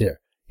problems right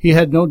there. He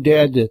had no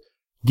dad to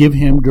give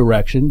him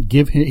direction,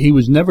 he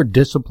was never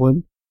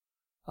disciplined.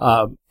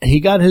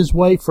 He got his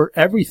way for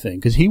everything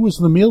because he was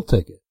the meal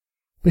ticket.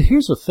 But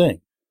here's the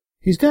thing.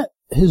 He's got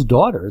his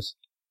daughters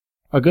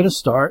are going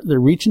to they're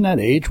reaching that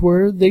age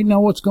where they know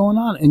what's going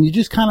on. And you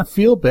just kind of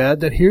feel bad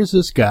that here's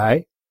this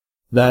guy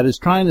that is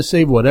trying to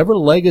save whatever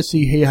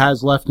legacy he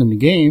has left in the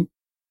game,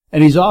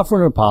 and he's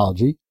offering an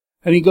apology,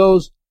 and he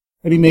goes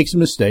and he makes a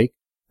mistake,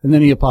 and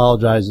then he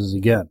apologizes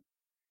again.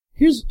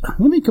 Let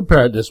me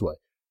compare it this way.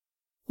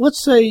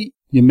 Let's say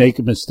you make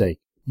a mistake.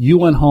 You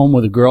went home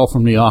with a girl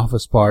from the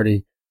office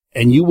party,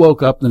 and you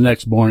woke up the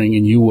next morning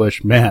and you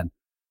wish, man,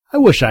 I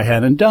wish I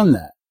hadn't done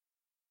that.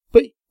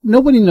 But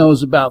nobody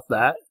knows about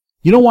that.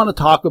 You don't want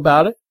to talk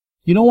about it.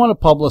 You don't want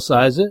to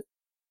publicize it.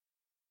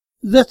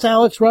 That's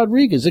Alex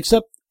Rodriguez,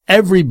 except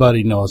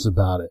everybody knows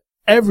about it.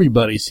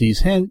 Everybody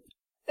sees him.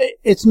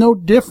 It's no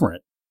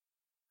different.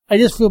 I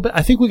just feel bad.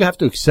 I think we have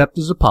to accept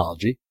his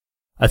apology.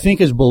 I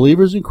think as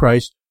believers in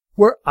Christ,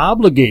 we're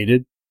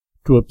obligated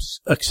to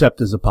accept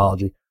his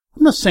apology.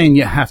 I'm not saying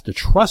you have to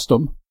trust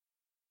him,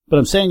 but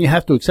I'm saying you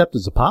have to accept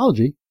his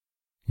apology.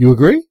 You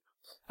agree?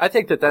 I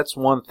think that that's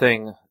one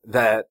thing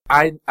that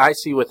I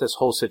see with this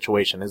whole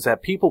situation is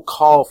that people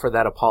call for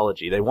that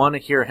apology. They want to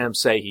hear him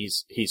say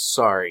he's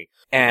sorry.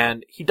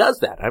 And he does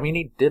that. I mean,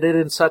 he did it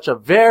in such a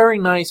very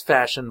nice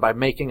fashion by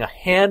making a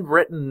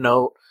handwritten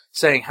note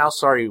saying how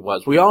sorry he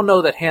was. We all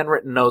know that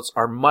handwritten notes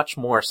are much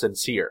more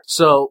sincere.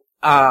 So,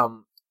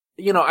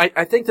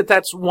 I think that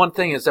that's one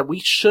thing is that we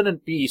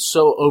shouldn't be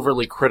so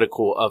overly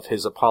critical of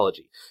his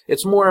apology.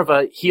 It's more of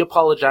he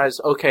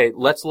apologized, okay,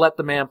 let's let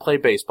the man play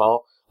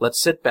baseball.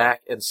 Let's sit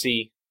back and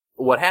see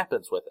what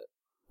happens with it.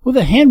 Well,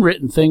 the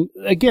handwritten thing,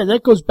 again,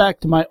 that goes back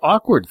to my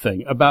awkward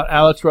thing about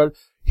Alex Rodriguez.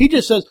 He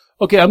just says,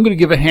 okay, I'm going to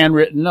give a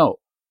handwritten note.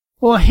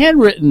 Well, a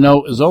handwritten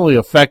note is only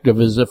effective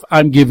as if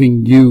I'm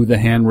giving you the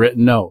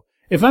handwritten note.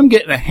 If I'm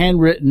getting a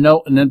handwritten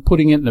note and then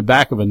putting it in the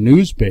back of a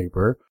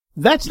newspaper,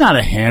 that's not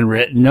a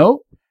handwritten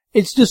note.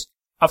 It's just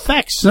a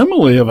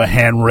facsimile of a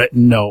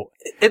handwritten note.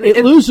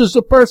 It loses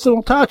the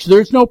personal touch.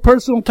 There's no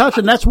personal touch,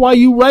 and that's why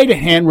you write a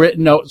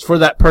handwritten note for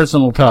that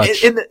personal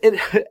touch.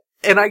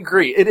 And I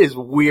agree, it is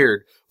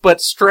weird, but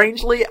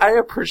strangely, I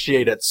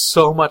appreciate it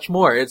so much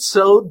more. It's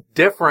so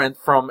different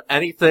from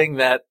anything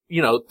that,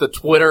 the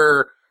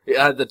Twitter,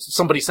 that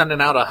somebody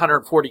sending out a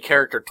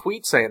 140-character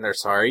tweet saying they're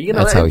sorry.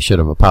 That's how he should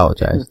have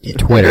apologized.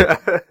 Twitter.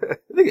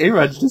 I think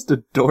A-Rod's just a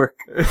dork.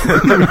 He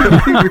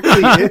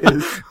really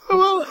is.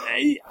 Well,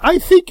 I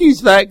think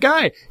he's that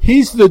guy.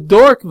 He's the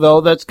dork, though,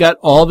 that's got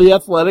all the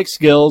athletic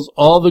skills,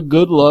 all the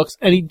good looks,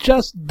 and he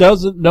just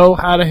doesn't know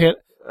how to hit.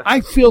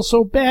 I feel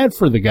so bad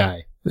for the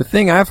guy. The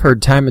thing I've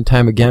heard time and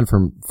time again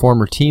from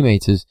former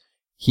teammates is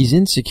he's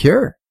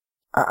insecure.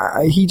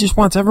 He just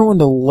wants everyone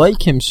to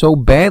like him so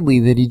badly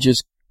that he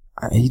just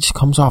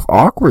comes off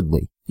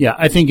awkwardly. Yeah,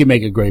 I think you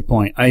make a great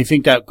point. I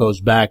think that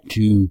goes back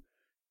to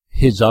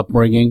his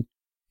upbringing.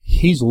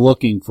 He's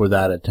looking for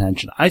that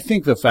attention. I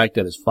think the fact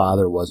that his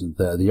father wasn't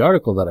there, the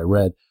article that I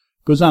read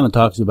goes on and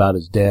talks about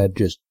his dad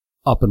just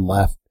up and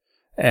left,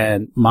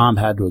 and mom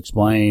had to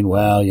explain,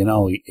 well,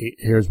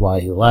 here's why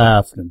he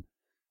left, and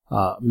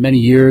many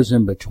years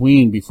in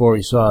between before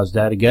he saw his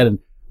dad again. And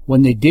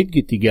when they did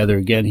get together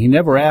again, he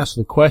never asked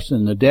the question,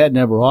 and the dad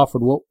never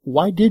offered, well,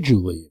 why did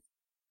you leave?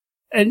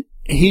 And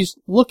he's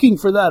looking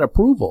for that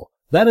approval.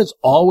 That is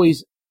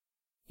always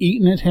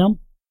eating at him,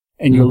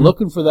 and you're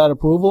looking for that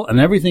approval, and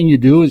everything you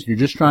do is you're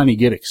just trying to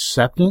get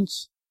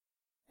acceptance.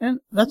 And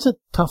that's a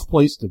tough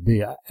place to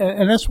be.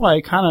 And that's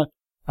why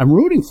I'm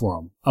rooting for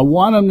him. I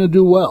want him to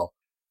do well.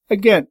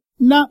 Again,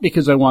 not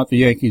because I want the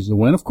Yankees to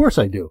win. Of course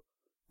I do.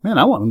 Man,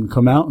 I want him to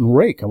come out and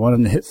rake. I want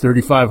him to hit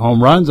 35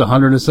 home runs,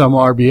 100 and some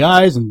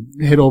RBIs, and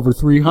hit over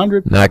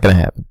 300. Not going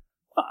to happen.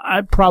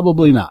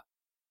 Probably not.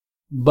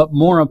 But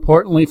more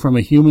importantly, from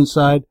a human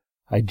side,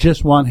 I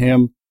just want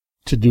him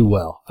to do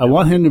well. I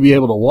want him to be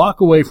able to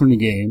walk away from the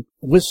game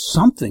with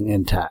something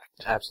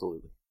intact.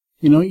 Absolutely.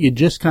 You know, you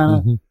just kind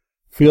of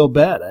feel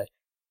bad.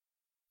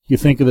 You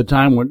think of the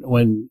time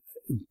when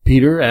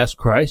Peter asked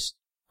Christ,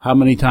 how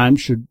many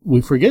times should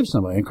we forgive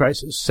somebody? And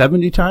Christ says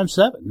 70 times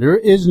 7. There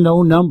is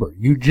no number.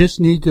 You just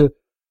need to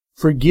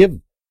forgive.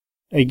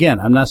 Again,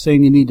 I'm not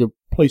saying you need to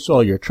place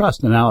all your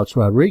trust in Alex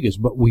Rodriguez,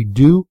 but we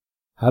do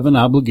have an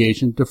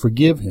obligation to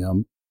forgive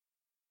him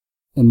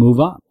and move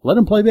on. Let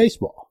him play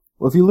baseball.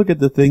 Well, if you look at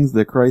the things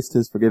that Christ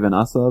has forgiven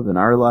us of in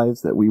our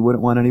lives that we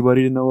wouldn't want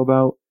anybody to know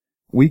about,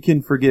 we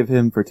can forgive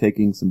him for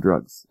taking some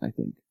drugs, I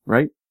think,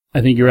 right?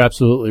 I think you're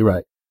absolutely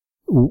right.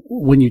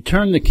 When you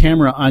turn the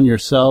camera on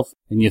yourself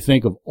and you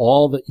think of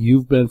all that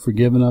you've been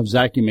forgiven of,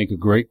 Zach, you make a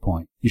great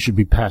point. You should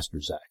be Pastor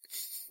Zach.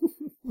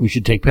 We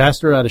should take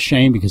Pastor out of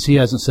shame because he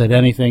hasn't said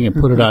anything and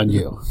put it on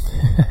you.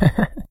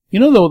 You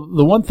know,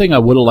 the one thing I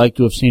would have liked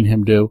to have seen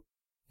him do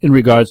in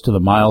regards to the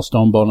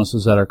milestone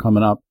bonuses that are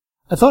coming up,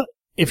 I thought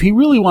if he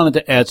really wanted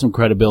to add some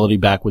credibility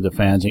back with the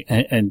fans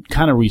and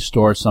kind of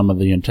restore some of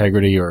the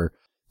integrity, or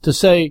to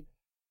say,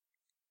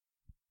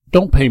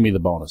 don't pay me the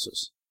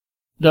bonuses.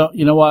 No,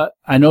 you know what?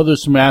 I know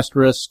there's some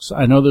asterisks.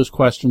 I know there's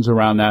questions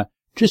around that.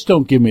 Just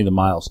don't give me the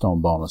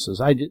milestone bonuses.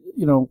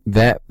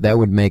 That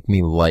would make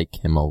me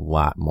like him a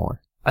lot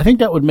more. I think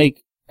that would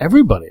make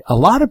a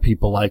lot of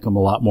people like him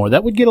a lot more.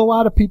 That would get a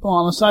lot of people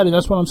on the side, and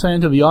that's what I'm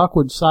saying to the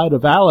awkward side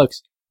of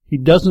Alex. He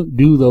doesn't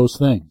do those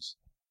things.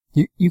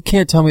 You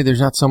can't tell me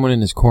there's not someone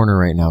in his corner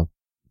right now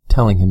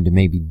telling him to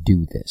maybe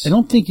do this. I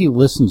don't think he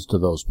listens to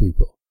those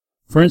people.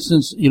 For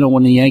instance, you know,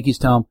 when the Yankees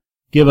tell him,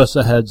 give us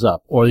a heads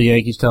up, or the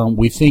Yankees tell him,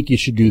 we think you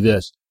should do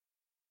this,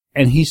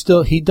 and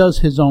he does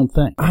his own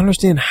thing. I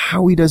understand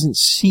how he doesn't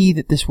see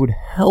that this would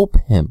help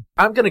him.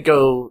 I'm going to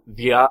go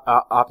the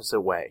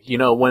opposite way. You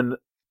know,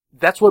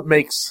 that's what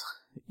makes,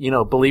 you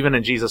know, believing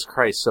in Jesus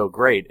Christ so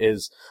great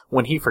is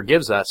when he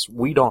forgives us,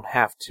 we don't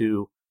have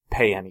to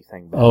pay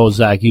anything back. Oh,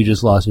 Zach, you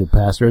just lost your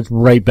pastor. It's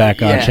right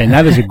back on Shane.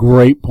 That is a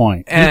great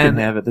point. You can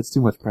have it. That's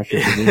too much pressure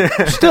for me.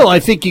 Still,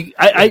 I think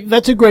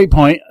that's a great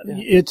point.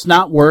 It's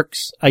not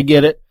works. I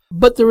get it.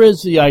 But there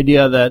is the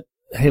idea that,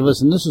 hey,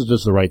 listen, this is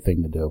just the right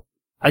thing to do.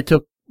 I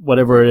took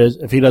whatever it is.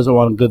 If he doesn't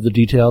want to give the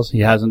details, he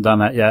hasn't done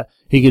that yet.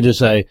 He could just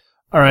say,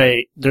 all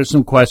right, there's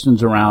some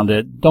questions around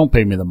it. Don't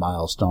pay me the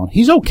milestone.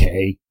 He's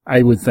okay,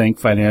 I would think,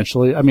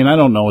 financially. I mean, I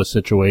don't know his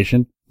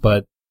situation,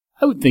 but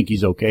I would think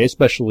he's okay,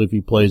 especially if he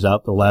plays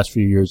out the last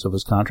few years of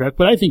his contract.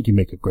 But I think you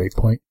make a great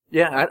point.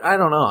 Yeah, I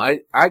don't know.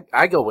 I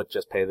go with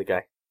just pay the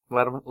guy.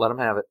 Let him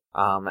have it.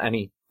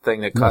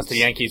 Anything that costs the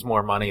Yankees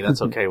more money,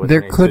 that's okay with me.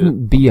 There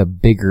couldn't be a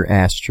bigger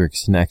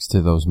asterisk next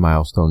to those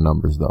milestone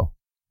numbers, though.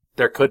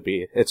 There could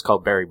be. It's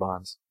called Barry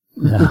Bonds.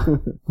 Yeah.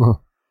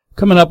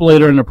 Coming up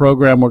later in the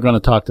program, we're going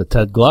to talk to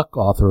Ted Gluck,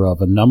 author of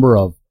a number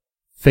of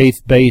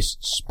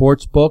faith-based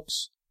sports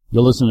books.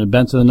 You're listening to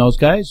Benson and Those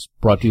Guys,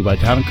 brought to you by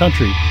Town &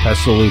 Country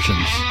Pest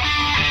Solutions.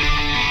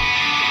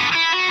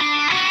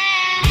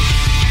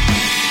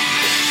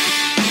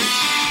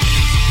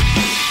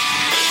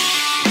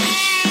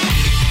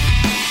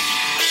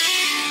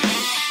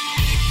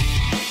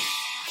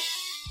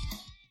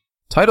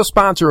 Title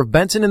sponsor of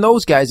Benson and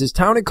Those Guys is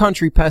Town &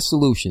 Country Pest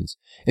Solutions.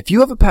 If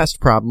you have a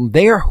pest problem,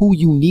 they are who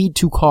you need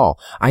to call.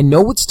 I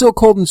know it's still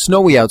cold and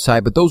snowy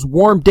outside, but those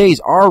warm days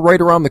are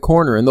right around the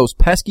corner, and those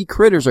pesky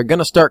critters are going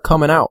to start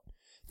coming out.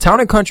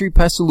 Town & Country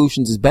Pest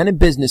Solutions has been in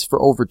business for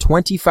over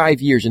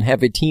 25 years and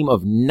have a team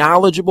of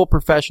knowledgeable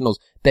professionals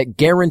that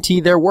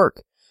guarantee their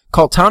work.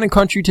 Call Town &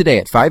 Country today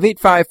at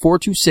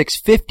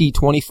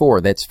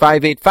 585-426-5024. That's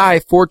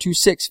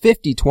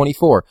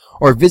 585-426-5024.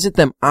 Or visit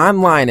them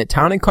online at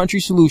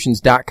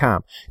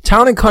townandcountrysolutions.com.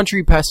 Town &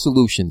 Country Pest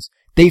Solutions.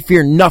 They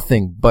fear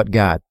nothing but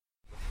God.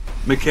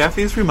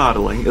 McAfee's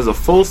Remodeling is a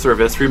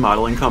full-service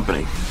remodeling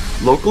company,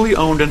 locally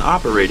owned and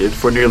operated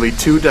for nearly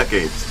 2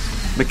 decades.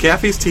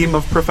 McAfee's team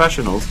of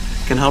professionals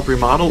can help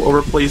remodel or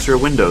replace your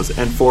windows,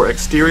 and for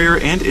exterior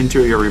and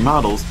interior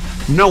remodels,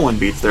 no one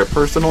beats their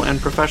personal and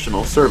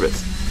professional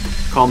service.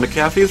 Call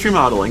McAfee's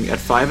Remodeling at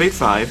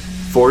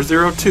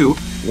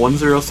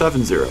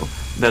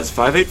 585-402-1070. That's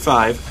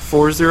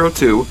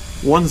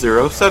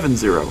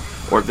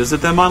 585-402-1070. Or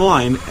visit them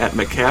online at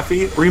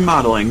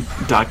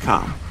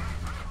McAfeeRemodeling.com.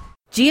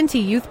 G&T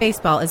Youth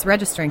Baseball is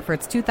registering for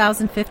its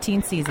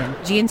 2015 season.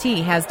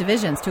 G&T has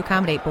divisions to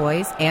accommodate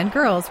boys and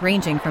girls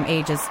ranging from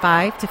ages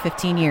 5 to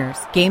 15 years.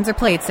 Games are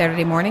played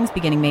Saturday mornings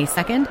beginning May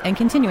 2nd and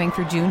continuing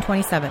through June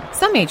 27th.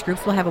 Some age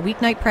groups will have a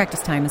weeknight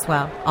practice time as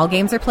well. All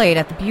games are played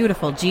at the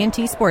beautiful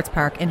G&T Sports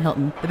Park in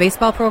Hilton. The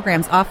baseball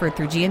programs offered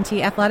through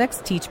G&T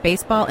Athletics teach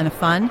baseball in a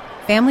fun,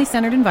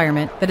 family-centered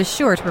environment that is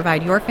sure to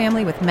provide your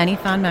family with many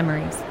fond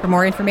memories. For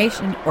more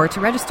information or to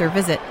register,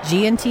 visit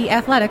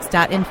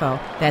gntathletics.info.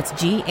 That's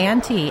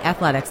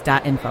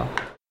gntathletics.info.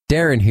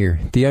 Darren here,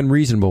 the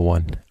unreasonable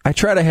one. I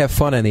try to have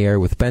fun on the air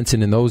with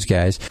Benson and those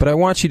guys, but I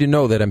want you to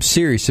know that I'm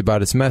serious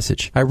about its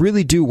message. I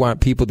really do want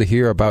people to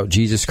hear about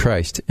Jesus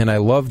Christ, and I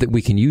love that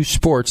we can use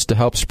sports to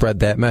help spread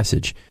that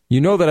message.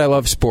 You know that I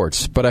love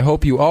sports, but I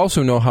hope you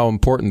also know how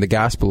important the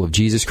gospel of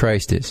Jesus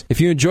Christ is.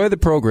 If you enjoy the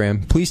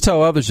program, please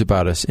tell others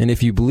about us, and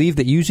if you believe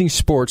that using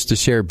sports to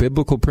share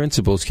biblical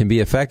principles can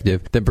be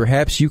effective, then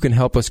perhaps you can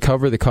help us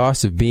cover the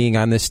cost of being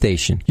on this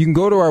station. You can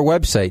go to our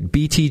website,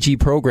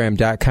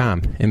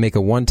 btgprogram.com, and make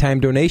a one-time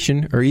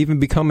donation or even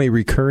become a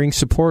recurring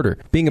supporter.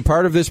 Being a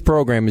part of this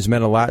program has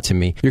meant a lot to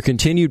me. Your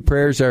continued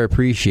prayers are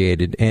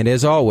appreciated, and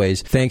as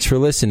always, thanks for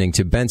listening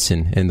to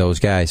Benson and those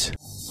guys.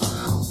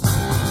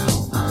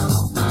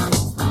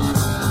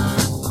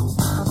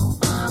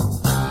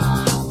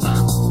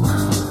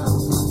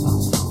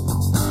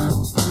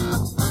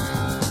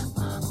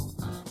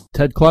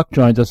 Ted Kluck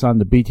joins us on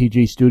the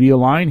BTG studio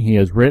line. He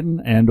has written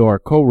and or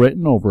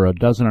co-written over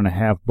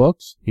 12.5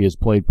 books. He has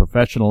played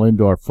professional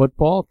indoor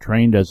football,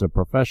 trained as a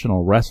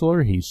professional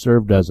wrestler. He's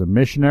served as a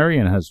missionary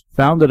and has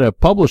founded a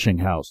publishing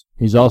house.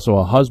 He's also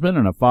a husband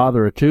and a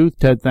father of two.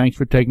 Ted, thanks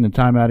for taking the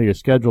time out of your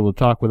schedule to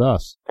talk with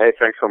us. Hey,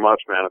 thanks so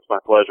much, man. It's my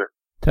pleasure.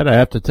 Ted, I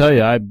have to tell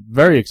you, I'm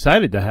very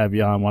excited to have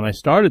you on. When I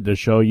started the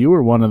show, you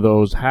were one of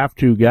those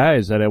have-to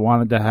guys that I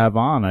wanted to have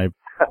on. I've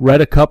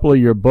read a couple of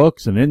your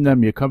books, and in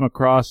them you come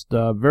across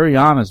very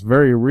honest,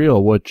 very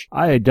real, which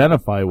I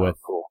identify with.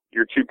 Oh, cool.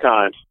 You're too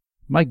kind.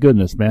 My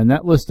goodness, man,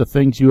 that list of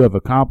things you have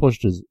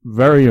accomplished is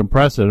very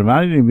impressive. And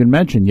I didn't even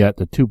mention yet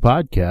the 2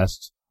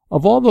 podcasts.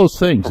 Of all those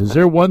things, is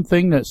there one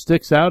thing that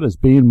sticks out as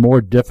being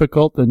more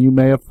difficult than you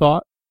may have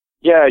thought?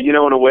 Yeah, in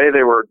a way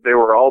they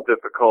were all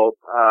difficult.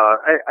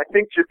 I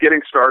think just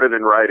getting started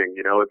in writing,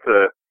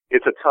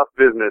 it's a tough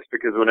business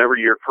because whenever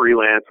you're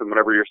freelance and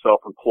whenever you're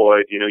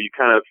self-employed,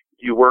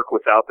 you work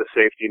without the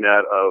safety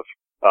net of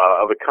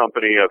a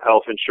company, of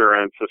health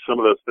insurance, of some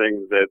of those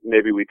things that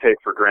maybe we take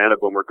for granted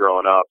when we're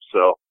growing up.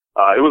 So,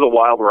 it was a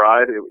wild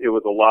ride. It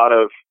was a lot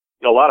of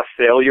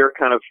failure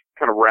kind of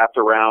wrapped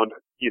around,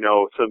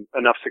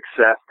 enough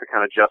success to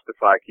kind of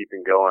justify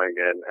keeping going.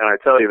 And I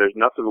tell you, there's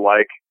nothing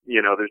like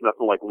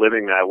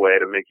living that way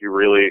to make you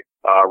really,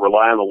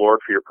 rely on the Lord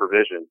for your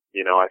provision.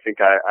 I think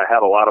I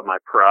had a lot of my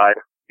pride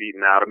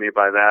beaten out of me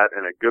by that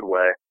in a good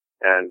way.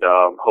 And,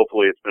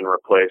 hopefully it's been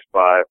replaced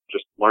by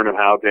just learning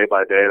how day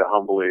by day to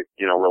humbly,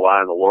 rely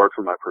on the Lord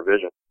for my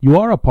provision. You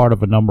are a part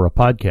of a number of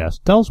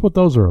podcasts. Tell us what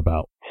those are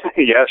about.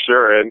 Yeah,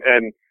 sure.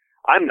 And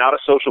I'm not a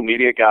social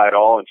media guy at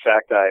all. In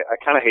fact, I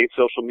kind of hate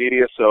social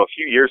media. So a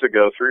few years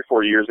ago, 3 or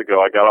 4 years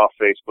ago, I got off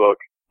Facebook.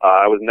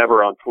 I was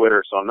never on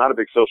Twitter, so I'm not a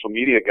big social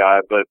media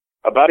guy, but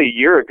about a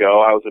year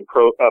ago, I was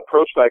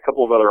approached by a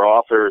couple of other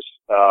authors,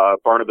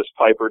 Barnabas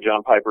Piper,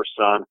 John Piper's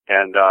son,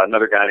 and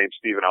another guy named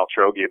Stephen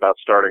Altrogi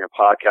about starting a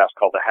podcast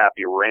called The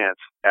Happy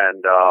Rant.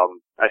 And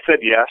I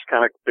said yes,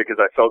 kind of because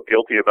I felt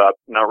guilty about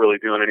not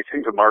really doing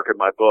anything to market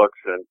my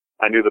books, and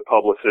I knew the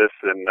publicist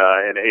and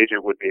an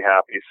agent would be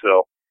happy.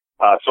 So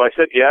I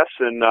said yes,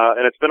 and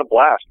it's been a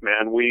blast,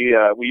 man. We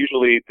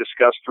usually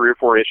discuss 3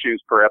 or 4 issues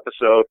per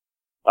episode.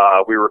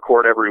 We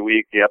record every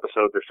week. The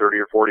episodes are 30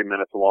 or 40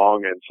 minutes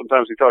long, and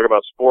sometimes we talk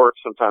about sports,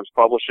 sometimes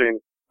publishing,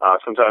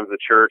 sometimes the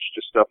church,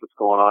 just stuff that's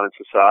going on in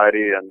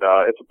society, and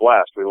it's a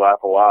blast. We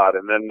laugh a lot.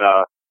 And then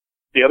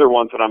the other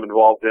ones that I'm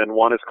involved in,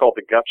 one is called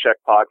the Gut Check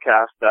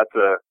Podcast. That's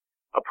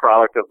a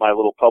product of my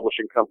little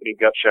publishing company,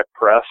 Gut Check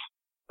Press.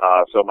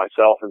 So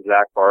myself and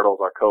Zach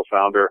Bartles, our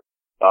co-founder,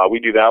 we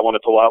do that one.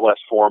 It's a lot less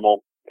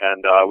formal,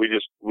 and we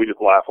just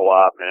laugh a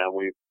lot, man.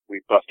 We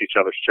bust each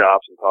other's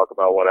chops and talk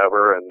about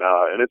whatever, and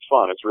it's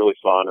fun. It's really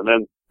fun. And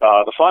then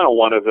the final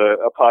one is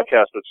a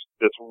podcast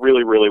that's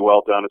really, really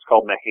well done. It's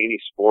called Mahaney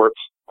Sports.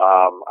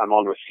 I'm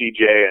on with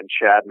CJ and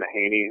Chad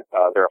Mahaney.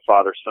 They're a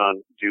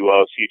father-son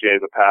duo. CJ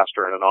is a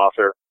pastor and an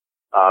author.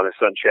 His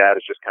son Chad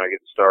is just kind of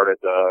getting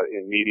started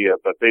in media,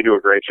 but they do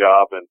a great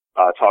job and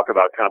talk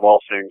about kind of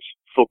all things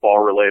football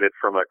related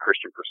from a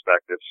Christian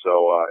perspective.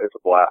 So it's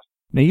a blast.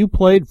 Now, you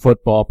played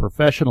football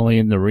professionally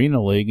in the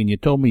Arena League, and you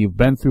told me you've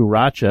been through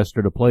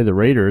Rochester to play the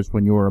Raiders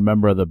when you were a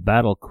member of the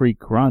Battle Creek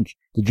Crunch.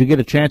 Did you get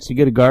a chance to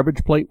get a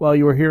garbage plate while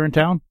you were here in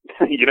town?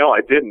 I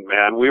didn't,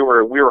 man. We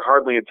were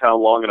hardly in town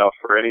long enough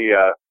for any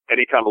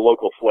kind of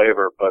local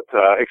flavor, but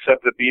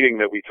except the beating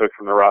that we took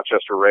from the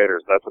Rochester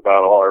Raiders. That's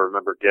about all I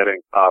remember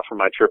getting from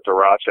my trip to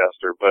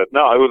Rochester. But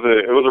no, it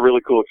was a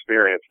really cool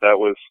experience. That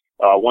was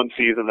one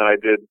season that I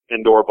did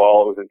indoor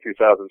ball. It was in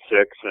 2006,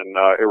 and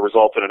it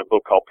resulted in a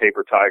book called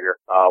Paper Tiger,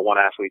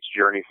 One Athlete's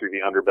Journey Through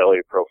the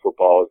Underbelly of Pro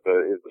Football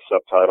is the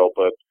subtitle.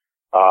 But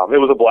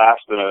it was a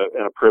blast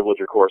and a privilege,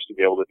 of course, to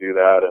be able to do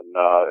that.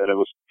 And it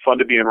was fun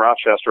to be in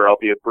Rochester,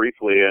 albeit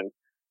briefly. And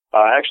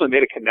I actually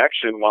made a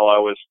connection while I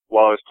was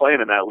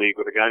playing in that league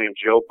with a guy named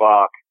Joe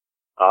Bach,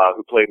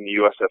 who played in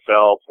the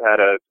USFL, had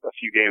a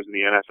few games in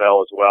the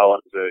NFL as well,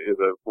 and is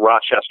a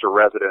Rochester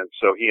resident.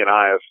 So he and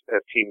I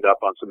have teamed up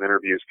on some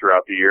interviews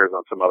throughout the years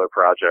on some other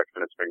projects,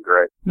 and it's been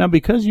great. Now,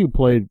 because you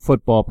played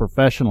football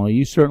professionally,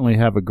 you certainly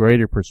have a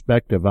greater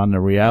perspective on the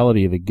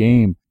reality of the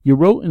game. You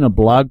wrote in a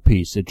blog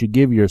piece that you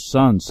give your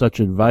son such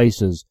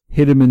advice as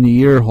hit him in the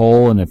ear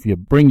hole, and if you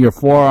bring your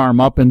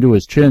forearm up into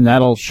his chin,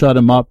 that'll shut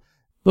him up.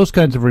 Those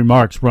kinds of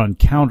remarks run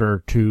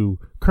counter to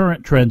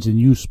current trends in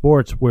youth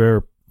sports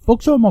where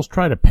folks almost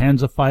try to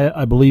panzify it.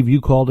 I believe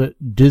you called it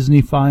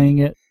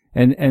Disneyfying it.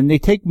 And they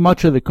take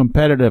much of the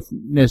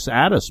competitiveness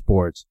out of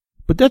sports.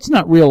 But that's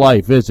not real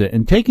life, is it?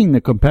 And taking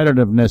the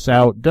competitiveness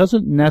out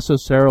doesn't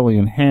necessarily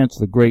enhance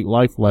the great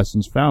life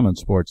lessons found in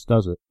sports,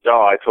 does it? No,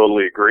 I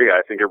totally agree.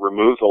 I think it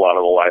removes a lot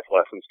of the life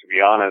lessons, to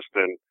be honest.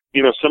 And,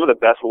 some of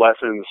the best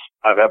lessons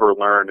I've ever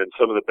learned and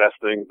some of the best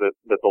things that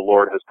the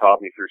Lord has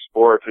taught me through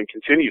sports and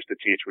continues to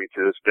teach me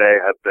to this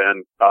day have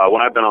been,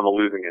 when I've been on the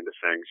losing end of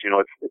things.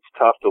 It's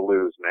tough to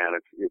lose, man.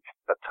 It's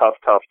a tough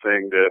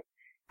thing to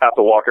have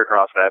to walk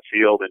across that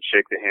field and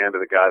shake the hand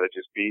of the guy that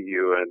just beat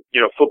you. And,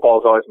 football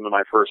has always been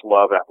my first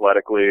love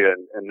athletically,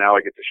 and now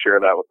I get to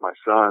share that with my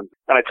son.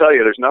 And I tell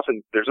you, there's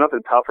nothing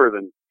tougher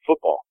than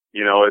football.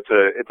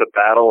 It's a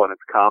battle and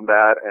it's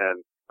combat,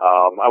 and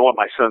I want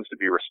my sons to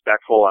be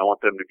respectful. I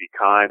want them to be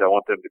kind. I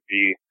want them to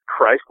be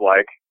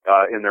Christ-like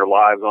in their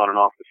lives on and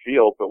off the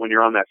field. But when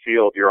you're on that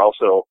field, you're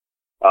also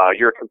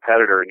you're a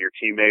competitor, and your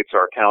teammates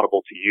are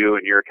accountable to you,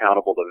 and you're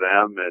accountable to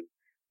them. And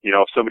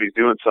if somebody's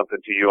doing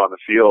something to you on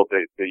the field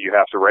that you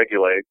have to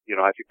regulate,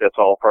 I think that's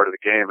all part of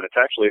the game, and it's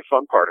actually a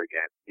fun part of the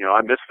game.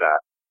 I miss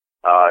that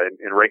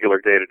in regular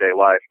day-to-day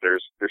life.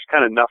 There's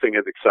kind of nothing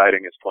as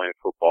exciting as playing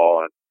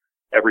football, and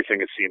everything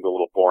has seemed a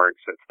little boring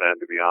since then,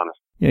 to be honest.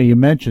 Yeah, you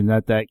mentioned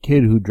that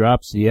kid who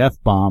drops the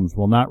F-bombs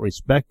will not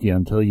respect you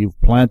until you've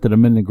planted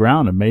him in the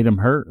ground and made him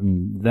hurt.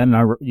 And then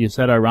you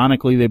said,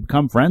 ironically, they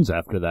become friends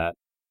after that.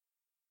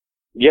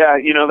 Yeah,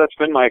 that's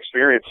been my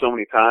experience so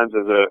many times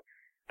as a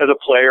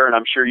player, and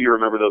I'm sure you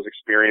remember those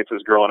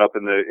experiences growing up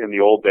in the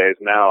old days.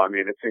 Now, I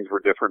mean, things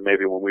were different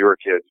maybe when we were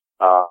kids.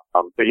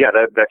 But yeah,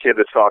 that kid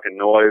that's talking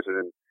noise,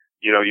 and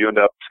you end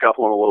up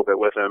scuffling a little bit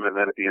with him, and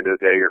then at the end of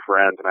the day, you're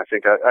friends. And I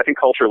think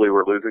culturally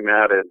we're losing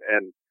that.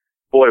 And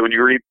boy, when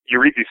you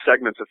read these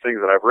segments of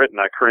things that I've written,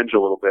 I cringe a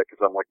little bit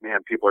because I'm like,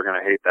 man, people are going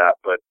to hate that.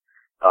 But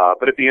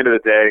at the end of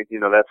the day,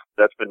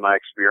 that's been my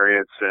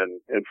experience, and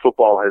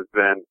football has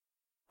been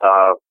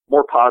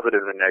more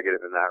positive than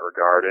negative in that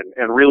regard,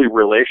 and really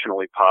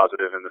relationally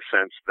positive in the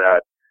sense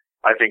that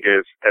I think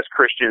as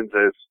Christians,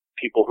 as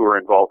people who are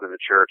involved in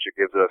the church, it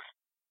gives us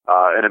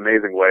an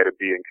amazing way to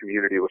be in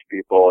community with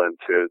people and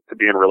to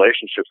be in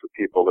relationships with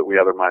people that we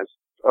otherwise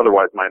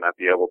might not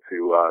be able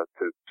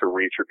to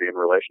reach or be in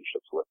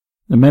relationships with.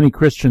 The many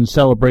Christians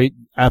celebrate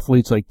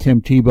athletes like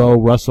Tim Tebow,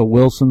 Russell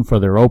Wilson for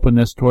their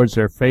openness towards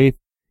their faith.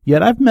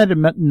 Yet I've met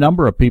a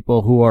number of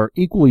people who are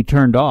equally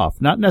turned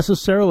off, not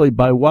necessarily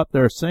by what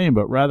they're saying,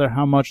 but rather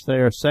how much they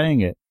are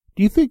saying it.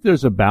 Do you think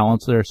there's a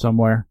balance there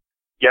somewhere?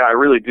 Yeah, I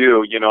really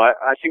do.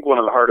 I think one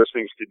of the hardest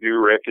things to do,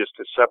 Rick, is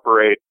to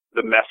separate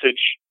the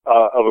message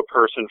of a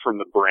person from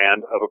the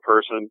brand of a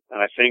person.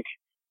 And I think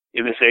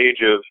in this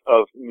age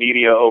of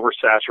media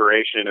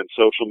oversaturation and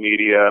social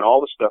media and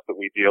all the stuff that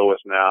we deal with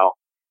now,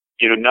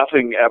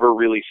 nothing ever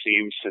really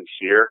seems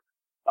sincere.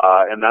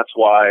 And that's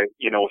why,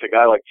 with a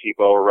guy like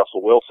Tebow or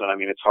Russell Wilson, I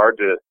mean, it's hard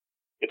to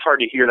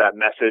hear that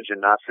message and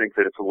not think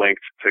that it's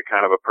linked to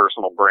kind of a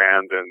personal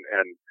brand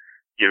and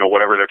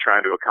whatever they're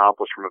trying to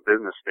accomplish from a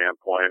business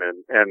standpoint.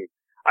 And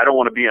I don't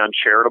want to be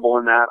uncharitable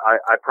in that.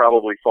 I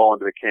probably fall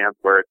into the camp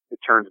where it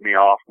turns me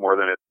off more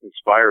than it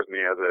inspires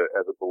me as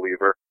a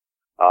believer.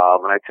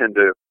 And I tend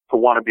to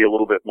want to be a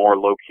little bit more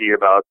low key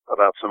about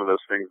some of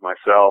those things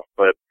myself.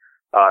 But,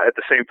 at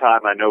the same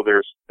time, I know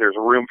there's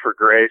room for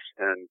grace,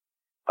 and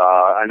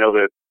I know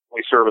that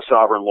we serve a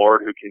sovereign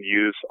Lord who can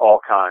use all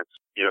kinds.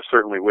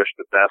 Certainly wish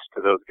the best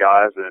to those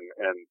guys, and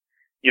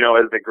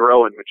as they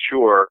grow and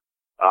mature,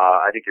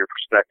 I think your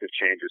perspective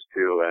changes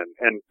too. And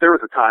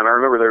I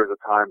remember there was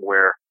a time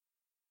where,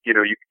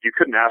 you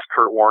couldn't ask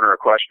Kurt Warner a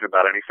question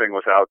about anything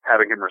without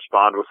having him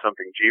respond with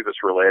something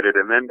Jesus related.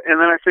 And then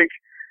I think,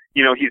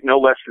 he's no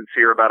less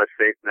sincere about his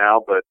faith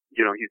now, but,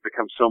 he's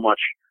become so much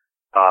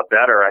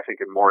better, I think,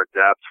 and more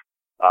adept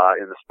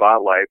in the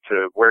spotlight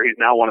to where he's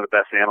now one of the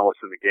best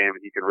analysts in the game,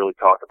 and he can really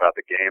talk about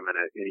the game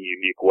in a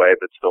unique way,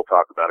 but still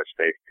talk about his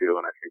faith too.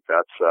 And I think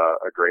that's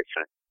a great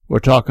thing. We're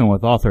talking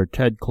with author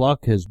Ted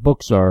Kluck. His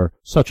books are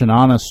such an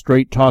honest,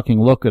 straight-talking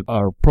look at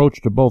our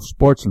approach to both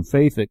sports and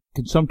faith. It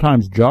can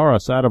sometimes jar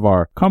us out of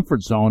our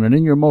comfort zone. And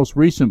in your most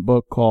recent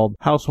book called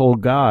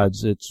Household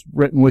Gods, it's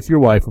written with your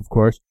wife, of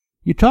course,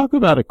 you talk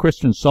about a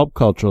Christian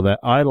subculture that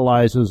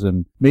idolizes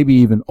and maybe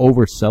even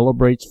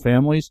over-celebrates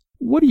families.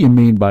 What do you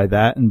mean by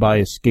that and by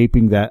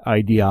escaping that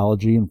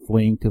ideology and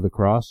fleeing to the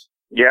cross?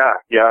 Yeah,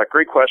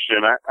 great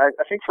question.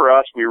 I think for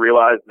us, we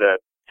realized that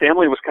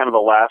family was kind of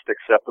the last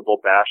acceptable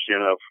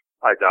bastion of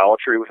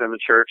idolatry within the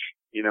church.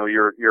 You know,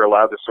 you're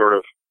allowed to sort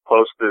of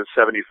post the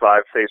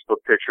 75 Facebook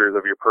pictures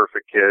of your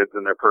perfect kids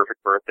and their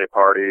perfect birthday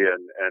party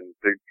and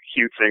the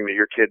cute thing that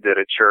your kid did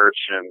at church.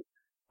 And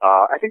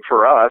I think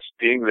for us,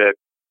 being that,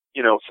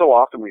 you know, so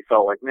often we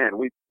felt like, man,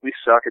 we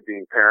suck at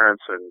being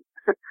parents and,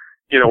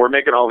 you know, we're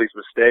making all these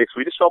mistakes.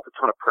 We just felt a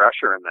ton of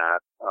pressure in that.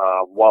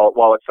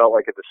 While it felt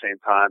like at the same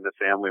time the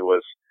family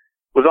was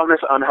on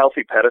this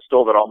unhealthy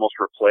pedestal that almost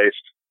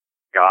replaced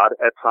God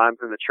at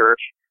times in the church.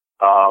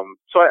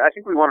 So I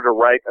think we wanted to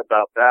write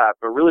about that,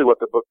 but really what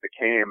the book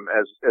became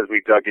as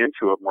we dug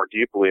into it more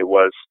deeply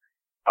was,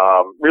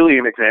 really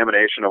an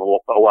examination of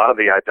a lot of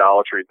the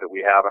idolatries that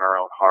we have in our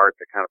own heart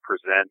that kind of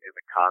present in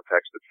the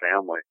context of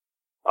family.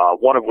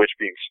 One of which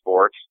being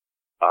sports.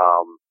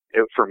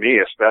 For me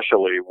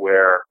especially,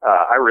 where,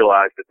 I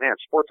realized that, man,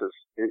 sports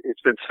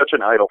it's been such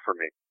an idol for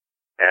me.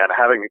 And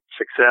having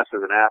success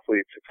as an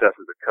athlete, success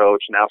as a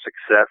coach, now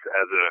success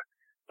as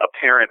a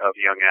parent of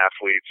young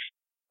athletes,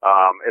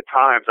 at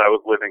times I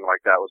was living like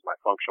that was my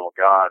functional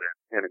God.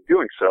 And in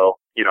doing so,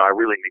 you know, I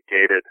really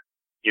negated,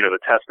 you know,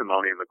 the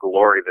testimony and the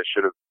glory that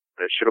should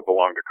have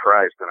belonged to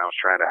Christ. And I was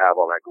trying to have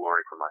all that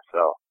glory for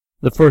myself.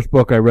 The first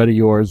book I read of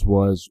yours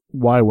was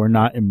Why We're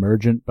Not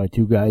Emergent by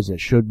Two Guys That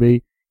Should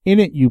Be. In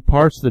it, you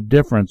parse the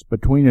difference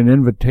between an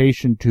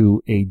invitation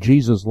to a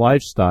Jesus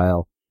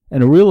lifestyle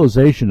and a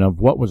realization of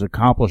what was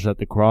accomplished at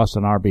the cross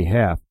on our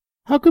behalf.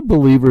 How could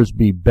believers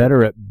be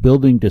better at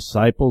building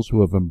disciples who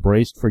have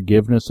embraced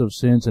forgiveness of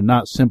sins and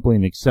not simply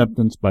an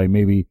acceptance by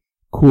maybe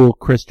cool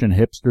Christian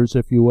hipsters,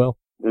 if you will?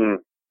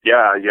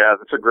 Yeah,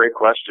 that's a great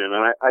question.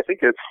 And I think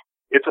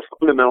it's a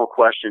fundamental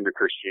question to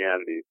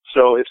Christianity.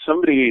 So if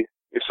somebody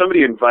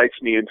invites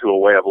me into a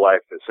way of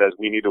life that says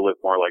we need to live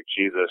more like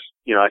Jesus,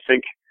 you know, I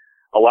think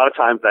a lot of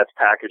times that's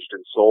packaged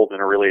and sold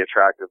in a really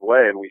attractive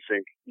way, and we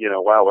think, you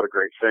know, wow, what a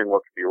great thing.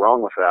 What could be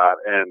wrong with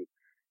that? And,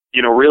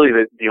 you know, really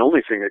the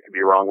only thing that could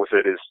be wrong with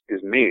it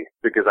is me,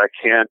 because I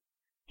can't,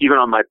 even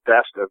on my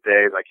best of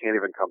days, I can't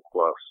even come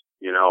close.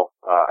 You know,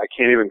 I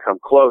can't even come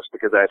close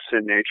because I have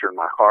sin nature in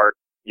my heart.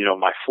 You know,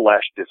 my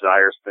flesh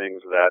desires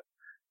things that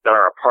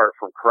are apart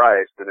from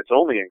Christ, and it's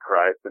only in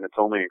Christ, and it's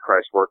only in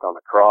Christ's work on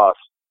the cross,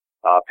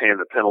 paying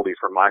the penalty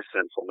for my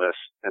sinfulness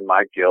and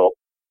my guilt,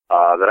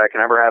 that I can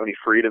ever have any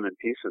freedom and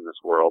peace in this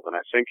world. And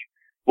I think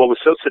what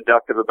was so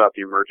seductive about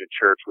the emergent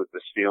church was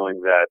this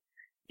feeling that,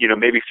 you know,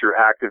 maybe through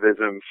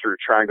activism, through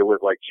trying to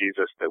live like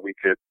Jesus, that we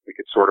could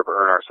sort of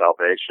earn our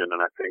salvation.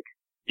 And I think,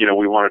 you know,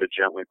 we wanted to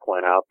gently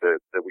point out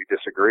that we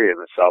disagree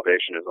and that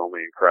salvation is only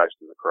in Christ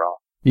and the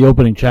cross. The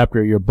opening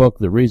chapter of your book,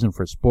 The Reason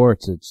for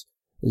Sports,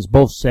 is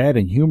both sad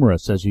and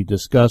humorous as you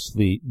discuss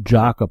the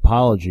jock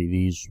apology,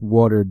 these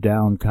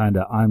watered-down kind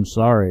of I'm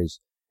sorries.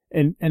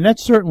 And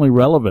that's certainly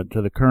relevant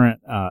to the current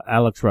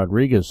Alex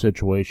Rodriguez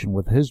situation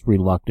with his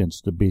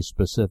reluctance to be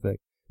specific.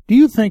 Do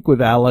you think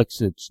with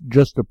Alex it's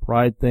just a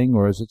pride thing,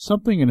 or is it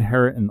something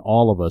inherent in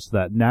all of us,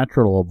 that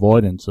natural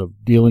avoidance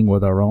of dealing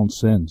with our own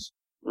sins?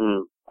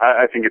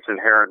 I think it's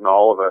inherent in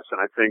all of us, and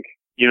I think,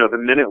 you know,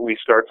 the minute we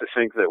start to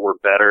think that we're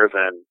better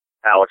than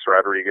Alex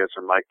Rodriguez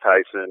or Mike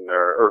Tyson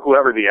or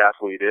whoever the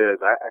athlete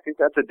is, I think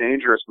that's a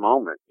dangerous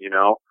moment, you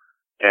know?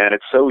 And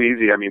it's so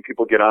easy. I mean,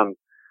 people get on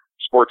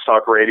sports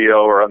talk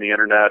radio or on the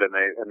internet and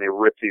they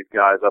rip these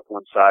guys up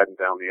one side and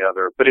down the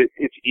other. But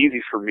it's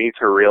easy for me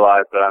to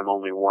realize that I'm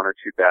only one or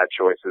two bad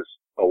choices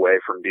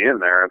away from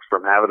being there and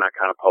from having that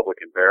kind of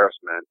public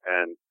embarrassment.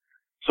 And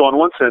so in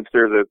one sense,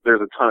 there's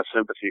a ton of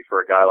sympathy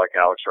for a guy like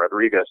Alex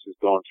Rodriguez who's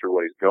going through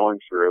what he's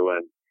going through.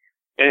 And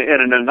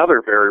in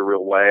another very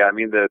real way, I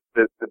mean, the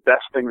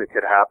best thing that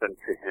could happen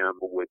to him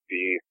would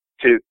be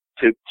to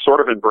sort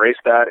of embrace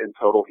that in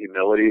total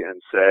humility and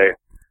say,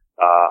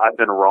 I've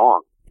been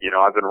wrong. You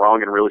know, I've been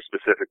wrong in really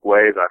specific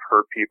ways. I've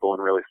hurt people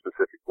in really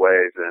specific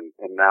ways, and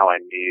now I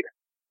need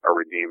a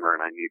redeemer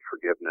and I need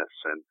forgiveness.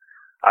 And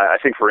I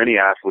think for any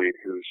athlete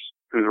who's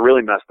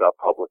really messed up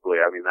publicly,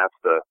 I mean, that's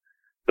the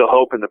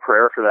hope and the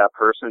prayer for that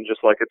person,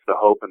 just like it's the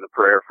hope and the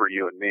prayer for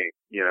you and me,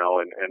 you know,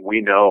 and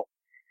we know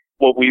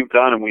what we've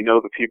done and we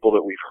know the people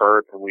that we've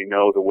hurt and we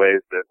know the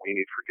ways that we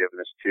need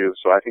forgiveness too.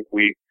 So I think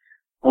we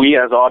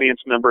as audience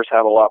members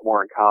have a lot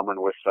more in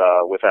common with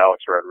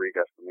Alex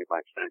Rodriguez than we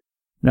might think.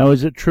 Now,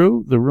 is it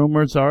true, the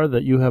rumors are,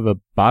 that you have a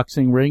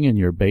boxing ring in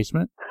your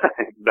basement?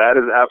 That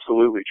is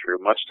absolutely true.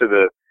 Much to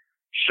the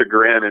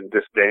chagrin and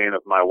disdain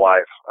of my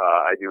wife,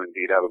 I do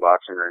indeed have a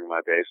boxing ring in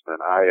my basement.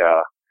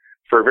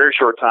 For a very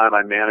short time,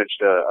 I managed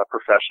a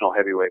professional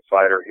heavyweight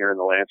fighter here in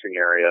the Lansing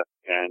area,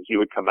 and he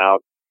would come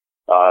out.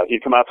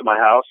 He'd come out to my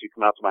house. He'd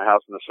come out to my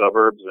house in the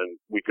suburbs, and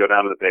we'd go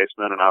down to the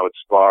basement, and I would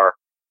spar.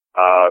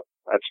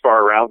 I'd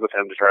spar around with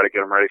him to try to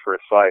get him ready for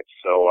his fight.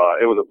 So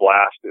it was a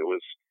blast. It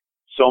was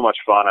so much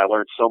fun. I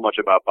learned so much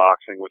about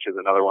boxing, which is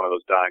another one of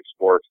those dying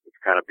sports that's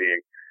kind of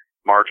being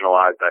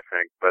marginalized, I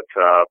think. But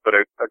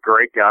a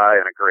great guy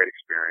and a great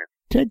experience.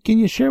 Ted, can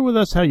you share with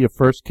us how you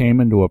first came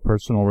into a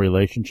personal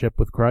relationship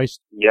with Christ?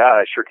 Yeah,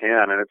 I sure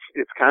can. And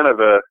it's kind of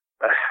a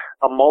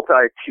a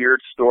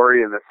multi-tiered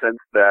story in the sense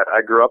that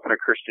I grew up in a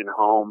Christian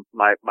home.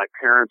 My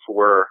parents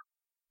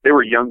they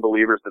were young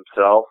believers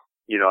themselves.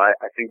 You know, I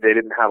think they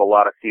didn't have a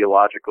lot of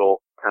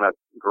theological kind of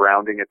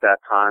grounding at that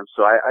time.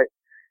 So I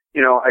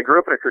grew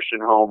up in a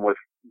Christian home with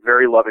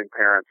very loving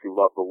parents who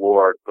loved the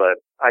Lord, but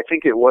I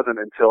think it wasn't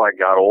until I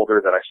got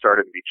older that I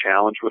started to be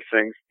challenged with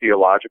things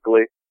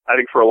theologically. I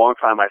think for a long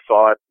time I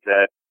thought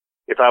that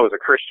if I was a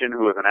Christian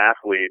who was an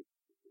athlete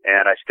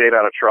and I stayed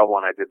out of trouble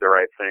and I did the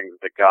right things,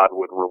 that God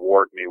would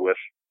reward me with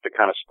the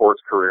kind of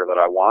sports career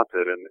that I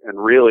wanted. And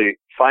really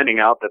finding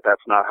out that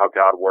that's not how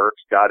God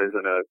works. God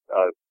isn't a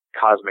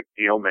cosmic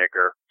deal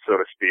maker, so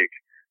to speak.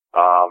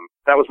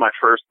 That was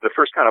the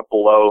first kind of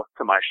blow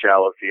to my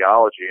shallow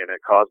theology, and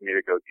it caused me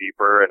to go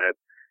deeper, and it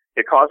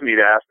caused me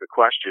to ask the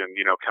question,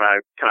 you know,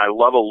 can I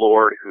love a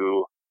Lord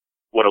who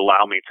would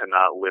allow me to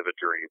not live a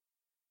dream?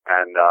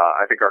 And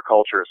I think our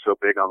culture is so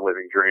big on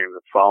living dreams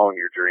and following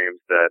your dreams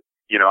that,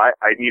 you know,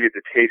 I needed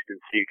to taste and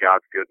see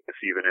God's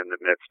goodness even in the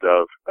midst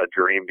of a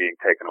dream being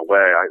taken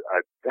away.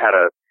 I had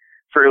a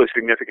fairly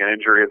significant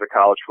injury as a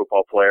college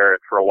football player,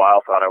 and for a while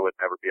thought I would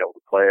never be able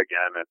to play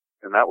again.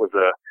 And that was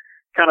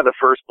kind of the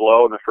first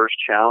blow and the first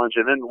challenge.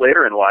 And then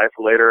later in life,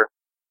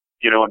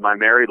 you know, in my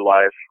married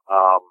life,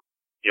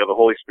 you know, the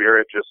Holy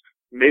Spirit just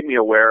made me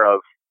aware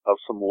of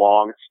some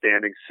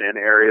long-standing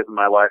sin areas in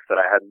my life that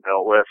I hadn't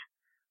dealt with.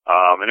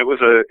 And it was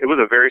a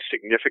very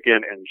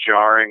significant and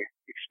jarring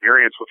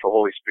experience with the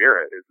Holy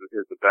Spirit is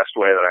the best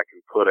way that I can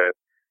put it.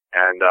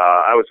 And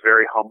I was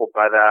very humbled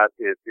by that.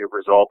 It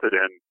resulted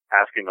in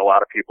asking a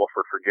lot of people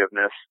for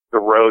forgiveness. The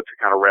road to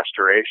kind of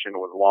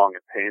restoration was long and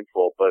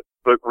painful, but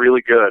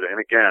really good. And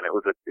again, it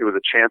was a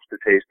chance to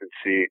taste and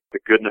see the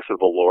goodness of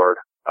the Lord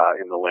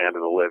in the land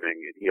of the living.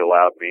 And He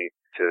allowed me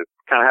to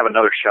kind of have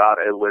another shot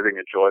at living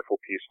a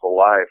joyful, peaceful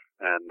life.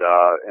 And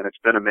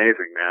it's been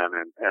amazing, man.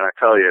 And I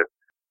tell you,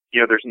 you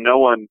know, there's no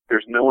one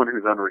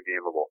who's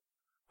unredeemable.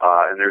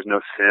 And there's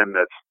no sin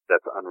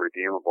that's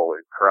unredeemable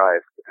in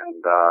Christ.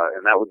 And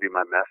that would be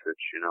my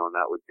message, you know, and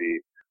that would be,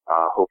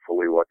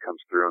 hopefully what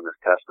comes through in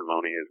this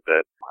testimony is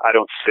that I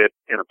don't sit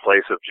in a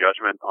place of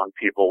judgment on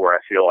people where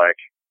I feel like,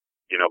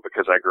 you know,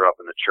 because I grew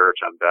up in the church,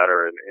 I'm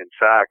better. And in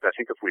fact, I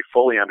think if we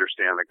fully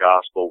understand the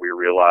gospel, we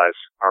realize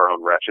our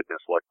own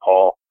wretchedness. Like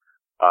Paul,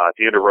 at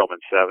the end of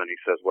Romans 7, he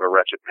says, what a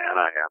wretched man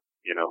I am.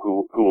 You know,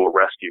 who will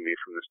rescue me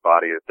from this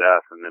body of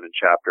death? And then in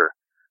chapter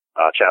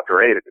 8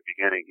 at the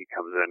beginning, he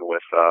comes in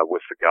with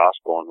the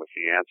gospel and with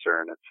the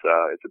answer, and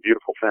it's a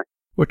beautiful thing.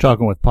 We're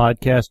talking with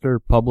podcaster,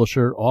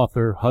 publisher,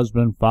 author,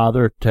 husband,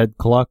 father, Ted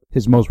Kluck.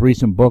 His most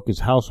recent book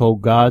is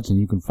Household Gods, and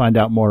you can find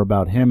out more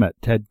about him at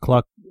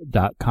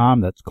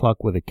tedkluck.com. That's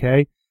Kluck with a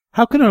K.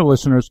 How can our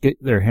listeners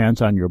get their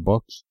hands on your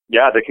books?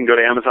 Yeah, they can go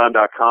to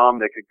Amazon.com.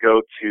 They could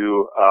go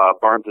to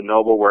Barnes &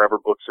 Noble, wherever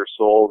books are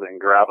sold,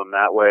 and grab them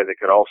that way. They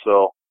could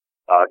also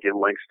get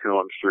links to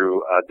them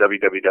through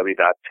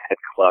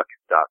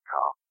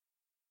www.tedkluck.com.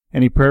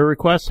 Any prayer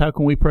requests? How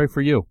can we pray for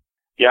you?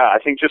 Yeah, I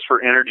think just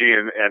for energy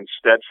and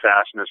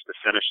steadfastness to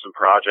finish some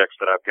projects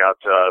that I've got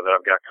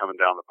coming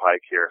down the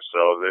pike here.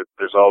 So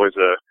there's always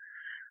a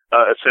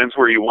sense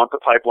where you want the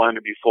pipeline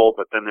to be full,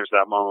 but then there's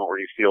that moment where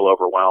you feel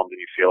overwhelmed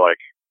and you feel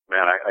like,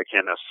 man, I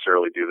can't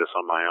necessarily do this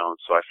on my own.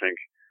 So I think,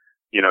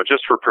 you know,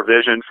 just for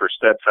provision, for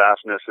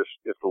steadfastness,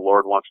 if the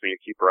Lord wants me to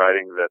keep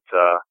writing, that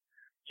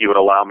He would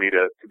allow me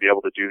to be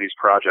able to do these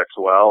projects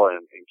well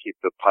and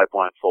keep the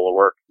pipeline full of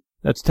work.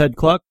 That's Ted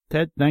Kluck.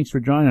 Ted, thanks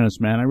for joining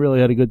us, man. I really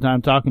had a good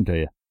time talking to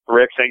you.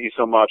 Rick, thank you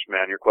so much,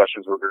 man. Your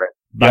questions were great.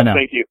 Bye now.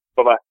 Thank you.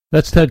 Bye-bye.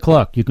 That's Ted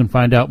Kluck. You can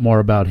find out more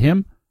about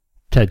him,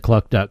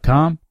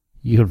 tedkluck.com.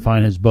 You can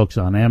find his books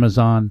on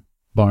Amazon,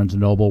 Barnes &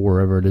 Noble,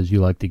 wherever it is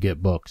you like to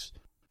get books.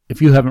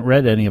 If you haven't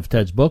read any of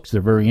Ted's books,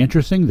 they're very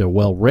interesting. They're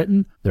well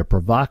written. They're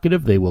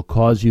provocative. They will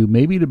cause you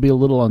maybe to be a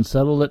little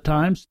unsettled at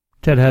times.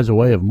 Ted has a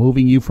way of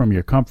moving you from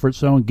your comfort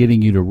zone,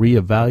 getting you to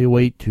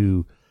reevaluate,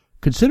 to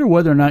consider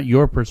whether or not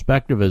your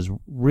perspective is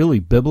really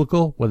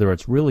biblical, whether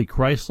it's really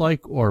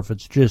Christ-like, or if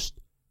it's just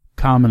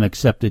common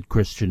accepted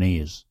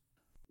Christianese.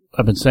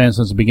 I've been saying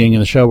since the beginning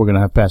of the show we're going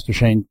to have Pastor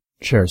Shane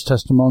share his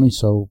testimony.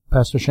 So,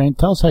 Pastor Shane,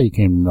 tell us how you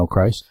came to know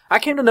Christ. I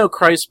came to know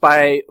Christ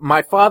by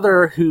my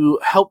father, who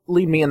helped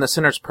lead me in the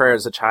sinner's prayer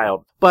as a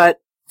child.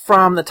 But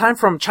from the time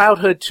from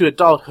childhood to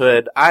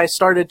adulthood, I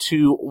started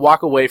to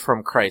walk away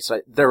from Christ.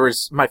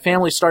 My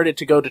family started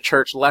to go to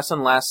church less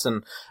and less,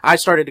 and I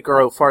started to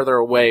grow farther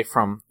away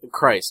from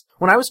Christ.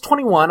 When I was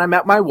 21, I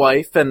met my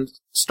wife and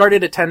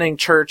started attending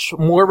church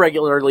more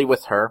regularly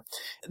with her.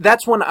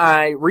 That's when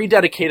I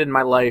rededicated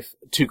my life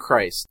to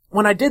Christ.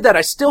 When I did that,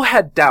 I still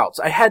had doubts.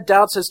 I had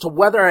doubts as to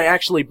whether I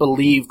actually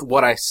believed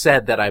what I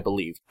said that I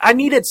believed. I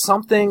needed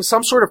some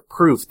sort of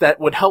proof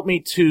that would help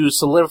me to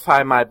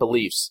solidify my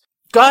beliefs.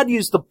 God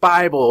used the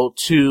Bible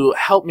to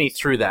help me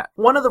through that.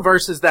 One of the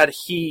verses that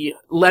He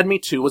led me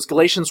to was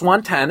Galatians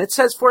 1:10. It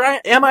says,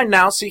 am I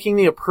now seeking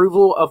the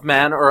approval of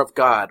man or of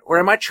God? Or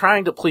am I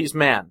trying to please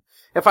man?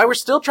 If I were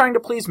still trying to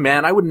please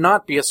man, I would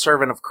not be a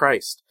servant of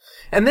Christ.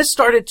 And this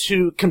started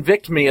to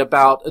convict me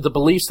about the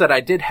beliefs that I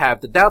did have,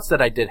 the doubts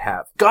that I did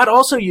have. God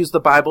also used the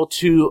Bible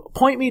to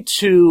point me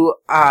to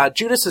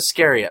Judas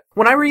Iscariot.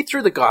 When I read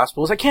through the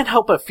Gospels, I can't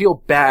help but feel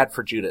bad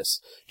for Judas.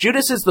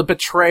 Judas is the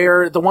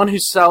betrayer, the one who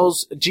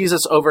sells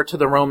Jesus over to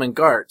the Roman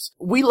guards.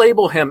 We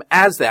label him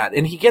as that,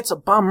 and he gets a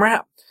bum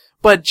rap.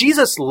 But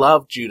Jesus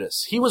loved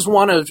Judas. He was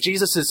one of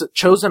Jesus'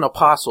 chosen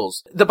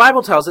apostles. The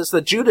Bible tells us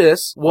that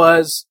Judas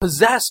was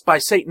possessed by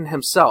Satan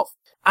himself.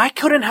 I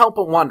couldn't help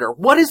but wonder,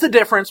 what is the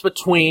difference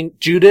between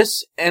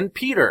Judas and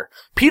Peter?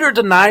 Peter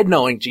denied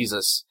knowing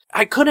Jesus.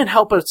 I couldn't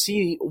help but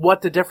see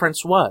what the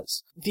difference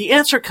was. The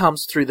answer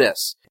comes through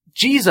this.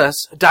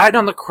 Jesus died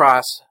on the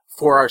cross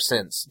for our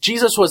sins.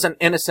 Jesus was an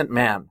innocent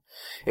man.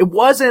 It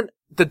wasn't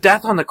the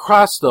death on the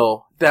cross,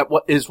 though, that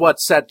is what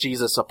set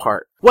Jesus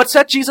apart. What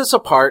set Jesus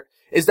apart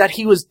is that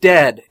he was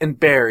dead and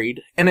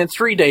buried, and in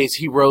 3 days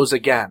he rose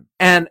again.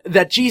 And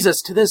that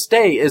Jesus, to this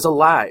day, is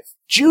alive.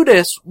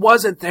 Judas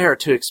wasn't there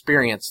to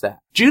experience that.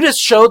 Judas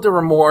showed the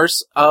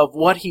remorse of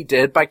what he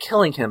did by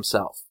killing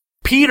himself.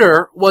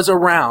 Peter was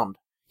around.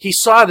 He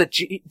saw that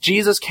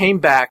Jesus came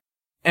back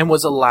and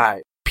was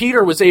alive.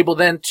 Peter was able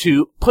then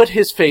to put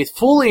his faith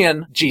fully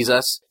in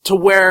Jesus, to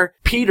where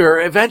Peter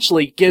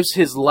eventually gives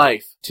his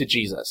life to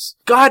Jesus.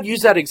 God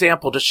used that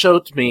example to show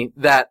to me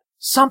that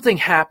something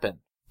happened.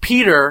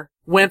 Peter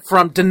went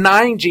from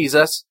denying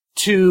Jesus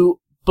to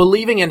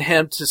believing in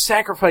him, to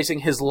sacrificing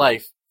his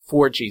life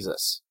for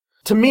Jesus.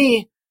 To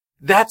me,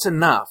 that's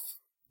enough.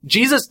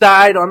 Jesus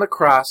died on the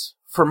cross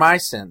for my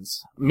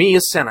sins, me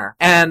a sinner,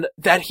 and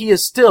that he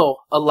is still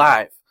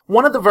alive.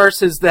 One of the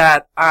verses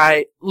that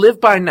I live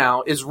by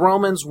now is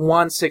Romans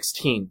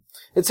 1:16.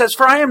 It says,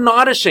 "For I am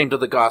not ashamed of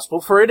the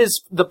gospel, for it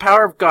is the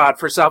power of God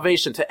for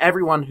salvation to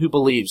everyone who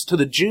believes, to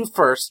the Jew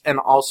first and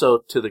also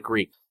to the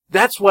Greek."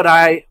 That's what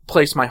I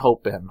place my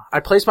hope in. I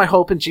place my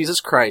hope in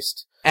Jesus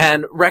Christ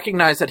and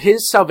recognize that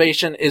his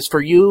salvation is for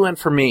you and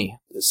for me,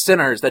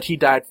 sinners that he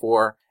died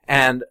for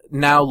and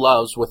now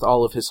loves with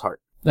all of his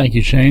heart. Thank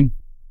you, Shane.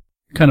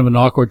 Kind of an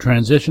awkward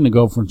transition to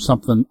go from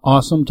something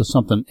awesome to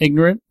something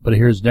ignorant, but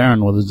here's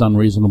Darren with his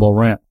unreasonable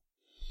rant.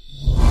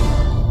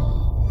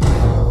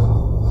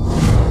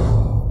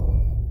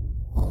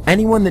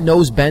 Anyone that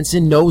knows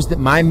Benson knows that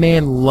my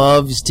man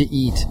loves to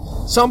eat.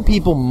 Some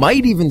people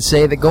might even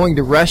say that going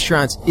to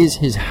restaurants is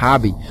his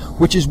hobby,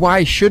 which is why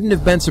I shouldn't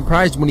have been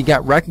surprised when he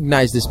got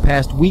recognized this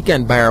past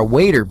weekend by our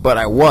waiter, but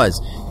I was.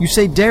 You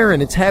say,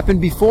 Darren, it's happened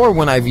before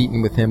when I've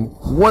eaten with him.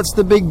 What's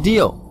the big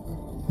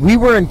deal? We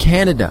were in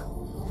Canada.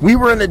 We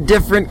were in a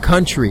different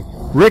country.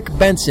 Rick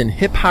Benson,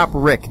 Hip Hop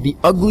Rick, the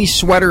ugly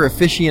sweater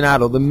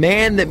aficionado, the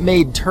man that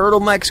made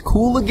turtlenecks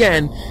cool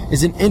again,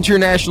 is an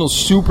international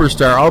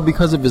superstar, all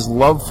because of his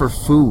love for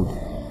food.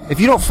 If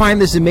you don't find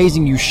this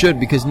amazing, you should,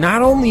 because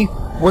not only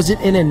was it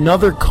in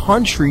another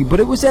country, but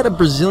it was at a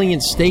Brazilian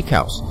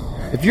steakhouse.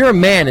 If you're a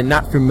man and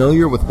not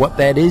familiar with what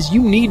that is,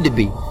 you need to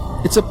be.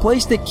 It's a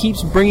place that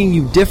keeps bringing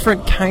you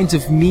different kinds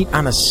of meat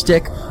on a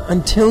stick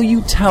until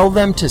you tell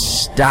them to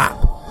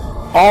stop.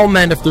 All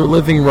men, if they're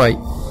living right,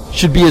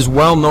 should be as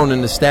well known in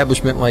an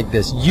establishment like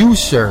this. You,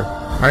 sir,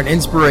 are an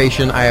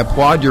inspiration. I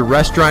applaud your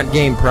restaurant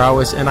game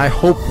prowess, and I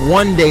hope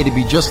one day to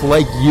be just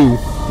like you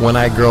when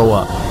I grow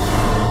up.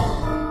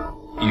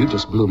 You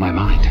just blew my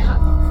mind.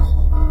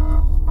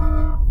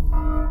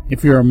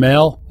 If you're a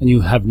male and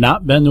you have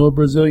not been to a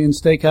Brazilian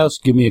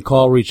steakhouse, give me a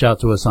call. Reach out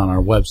to us on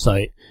our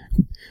website,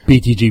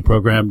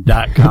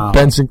 btgprogram.com.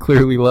 Benson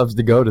clearly loves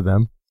to go to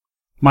them.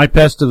 My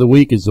pest of the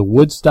week is the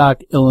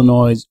Woodstock,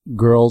 Illinois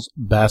girls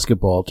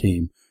basketball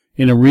team.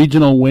 In a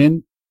regional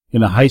win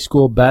in a high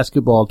school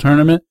basketball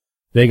tournament,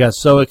 they got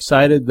so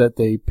excited that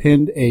they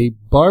pinned a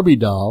Barbie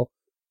doll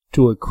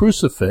to a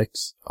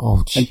crucifix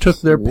and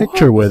took their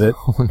picture with it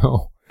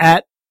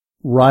at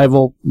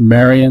rival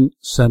Marion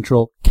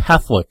Central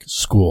Catholic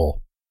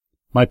School.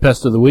 My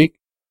pest of the week,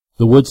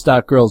 the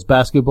Woodstock girls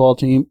basketball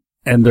team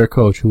and their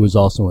coach, who was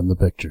also in the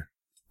picture.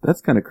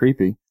 That's kind of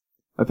creepy.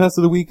 My pest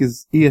of the week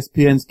is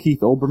ESPN's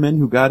Keith Olbermann,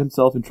 who got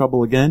himself in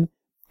trouble again.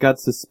 Got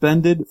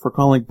suspended for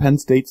calling Penn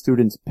State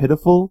students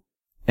pitiful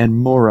and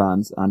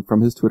morons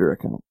from his Twitter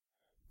account.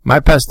 My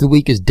pest of the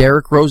week is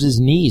Derrick Rose's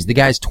knees. The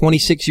guy's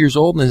 26 years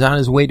old and is on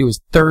his way to his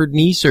third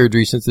knee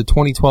surgery since the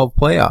 2012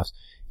 playoffs.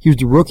 He was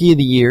the Rookie of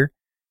the Year.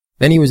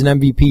 Then he was an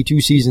MVP 2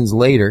 seasons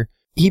later.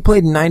 He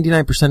played in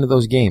 99% of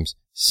those games.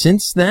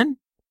 Since then,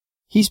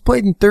 he's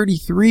played in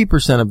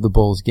 33% of the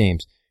Bulls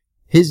games.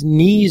 His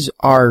knees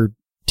are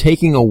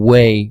taking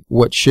away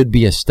what should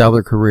be a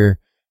stellar career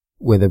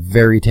with a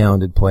very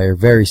talented player.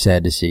 Very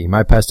sad to see.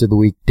 My pest of the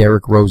week,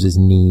 Derrick Rose's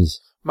knees.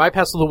 My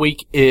pest of the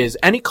week is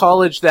any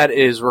college that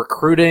is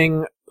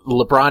recruiting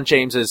LeBron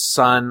James's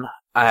son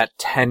at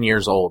 10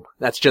 years old.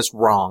 That's just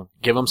wrong.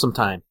 Give him some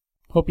time.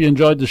 Hope you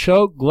enjoyed the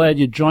show. Glad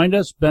you joined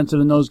us.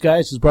 Benson and Those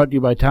Guys is brought to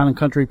you by Town &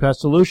 Country Pest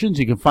Solutions.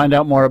 You can find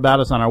out more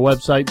about us on our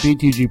website,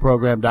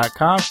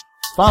 btgprogram.com.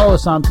 Follow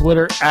us on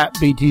Twitter at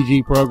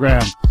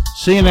btgprogram.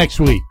 See you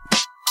next week.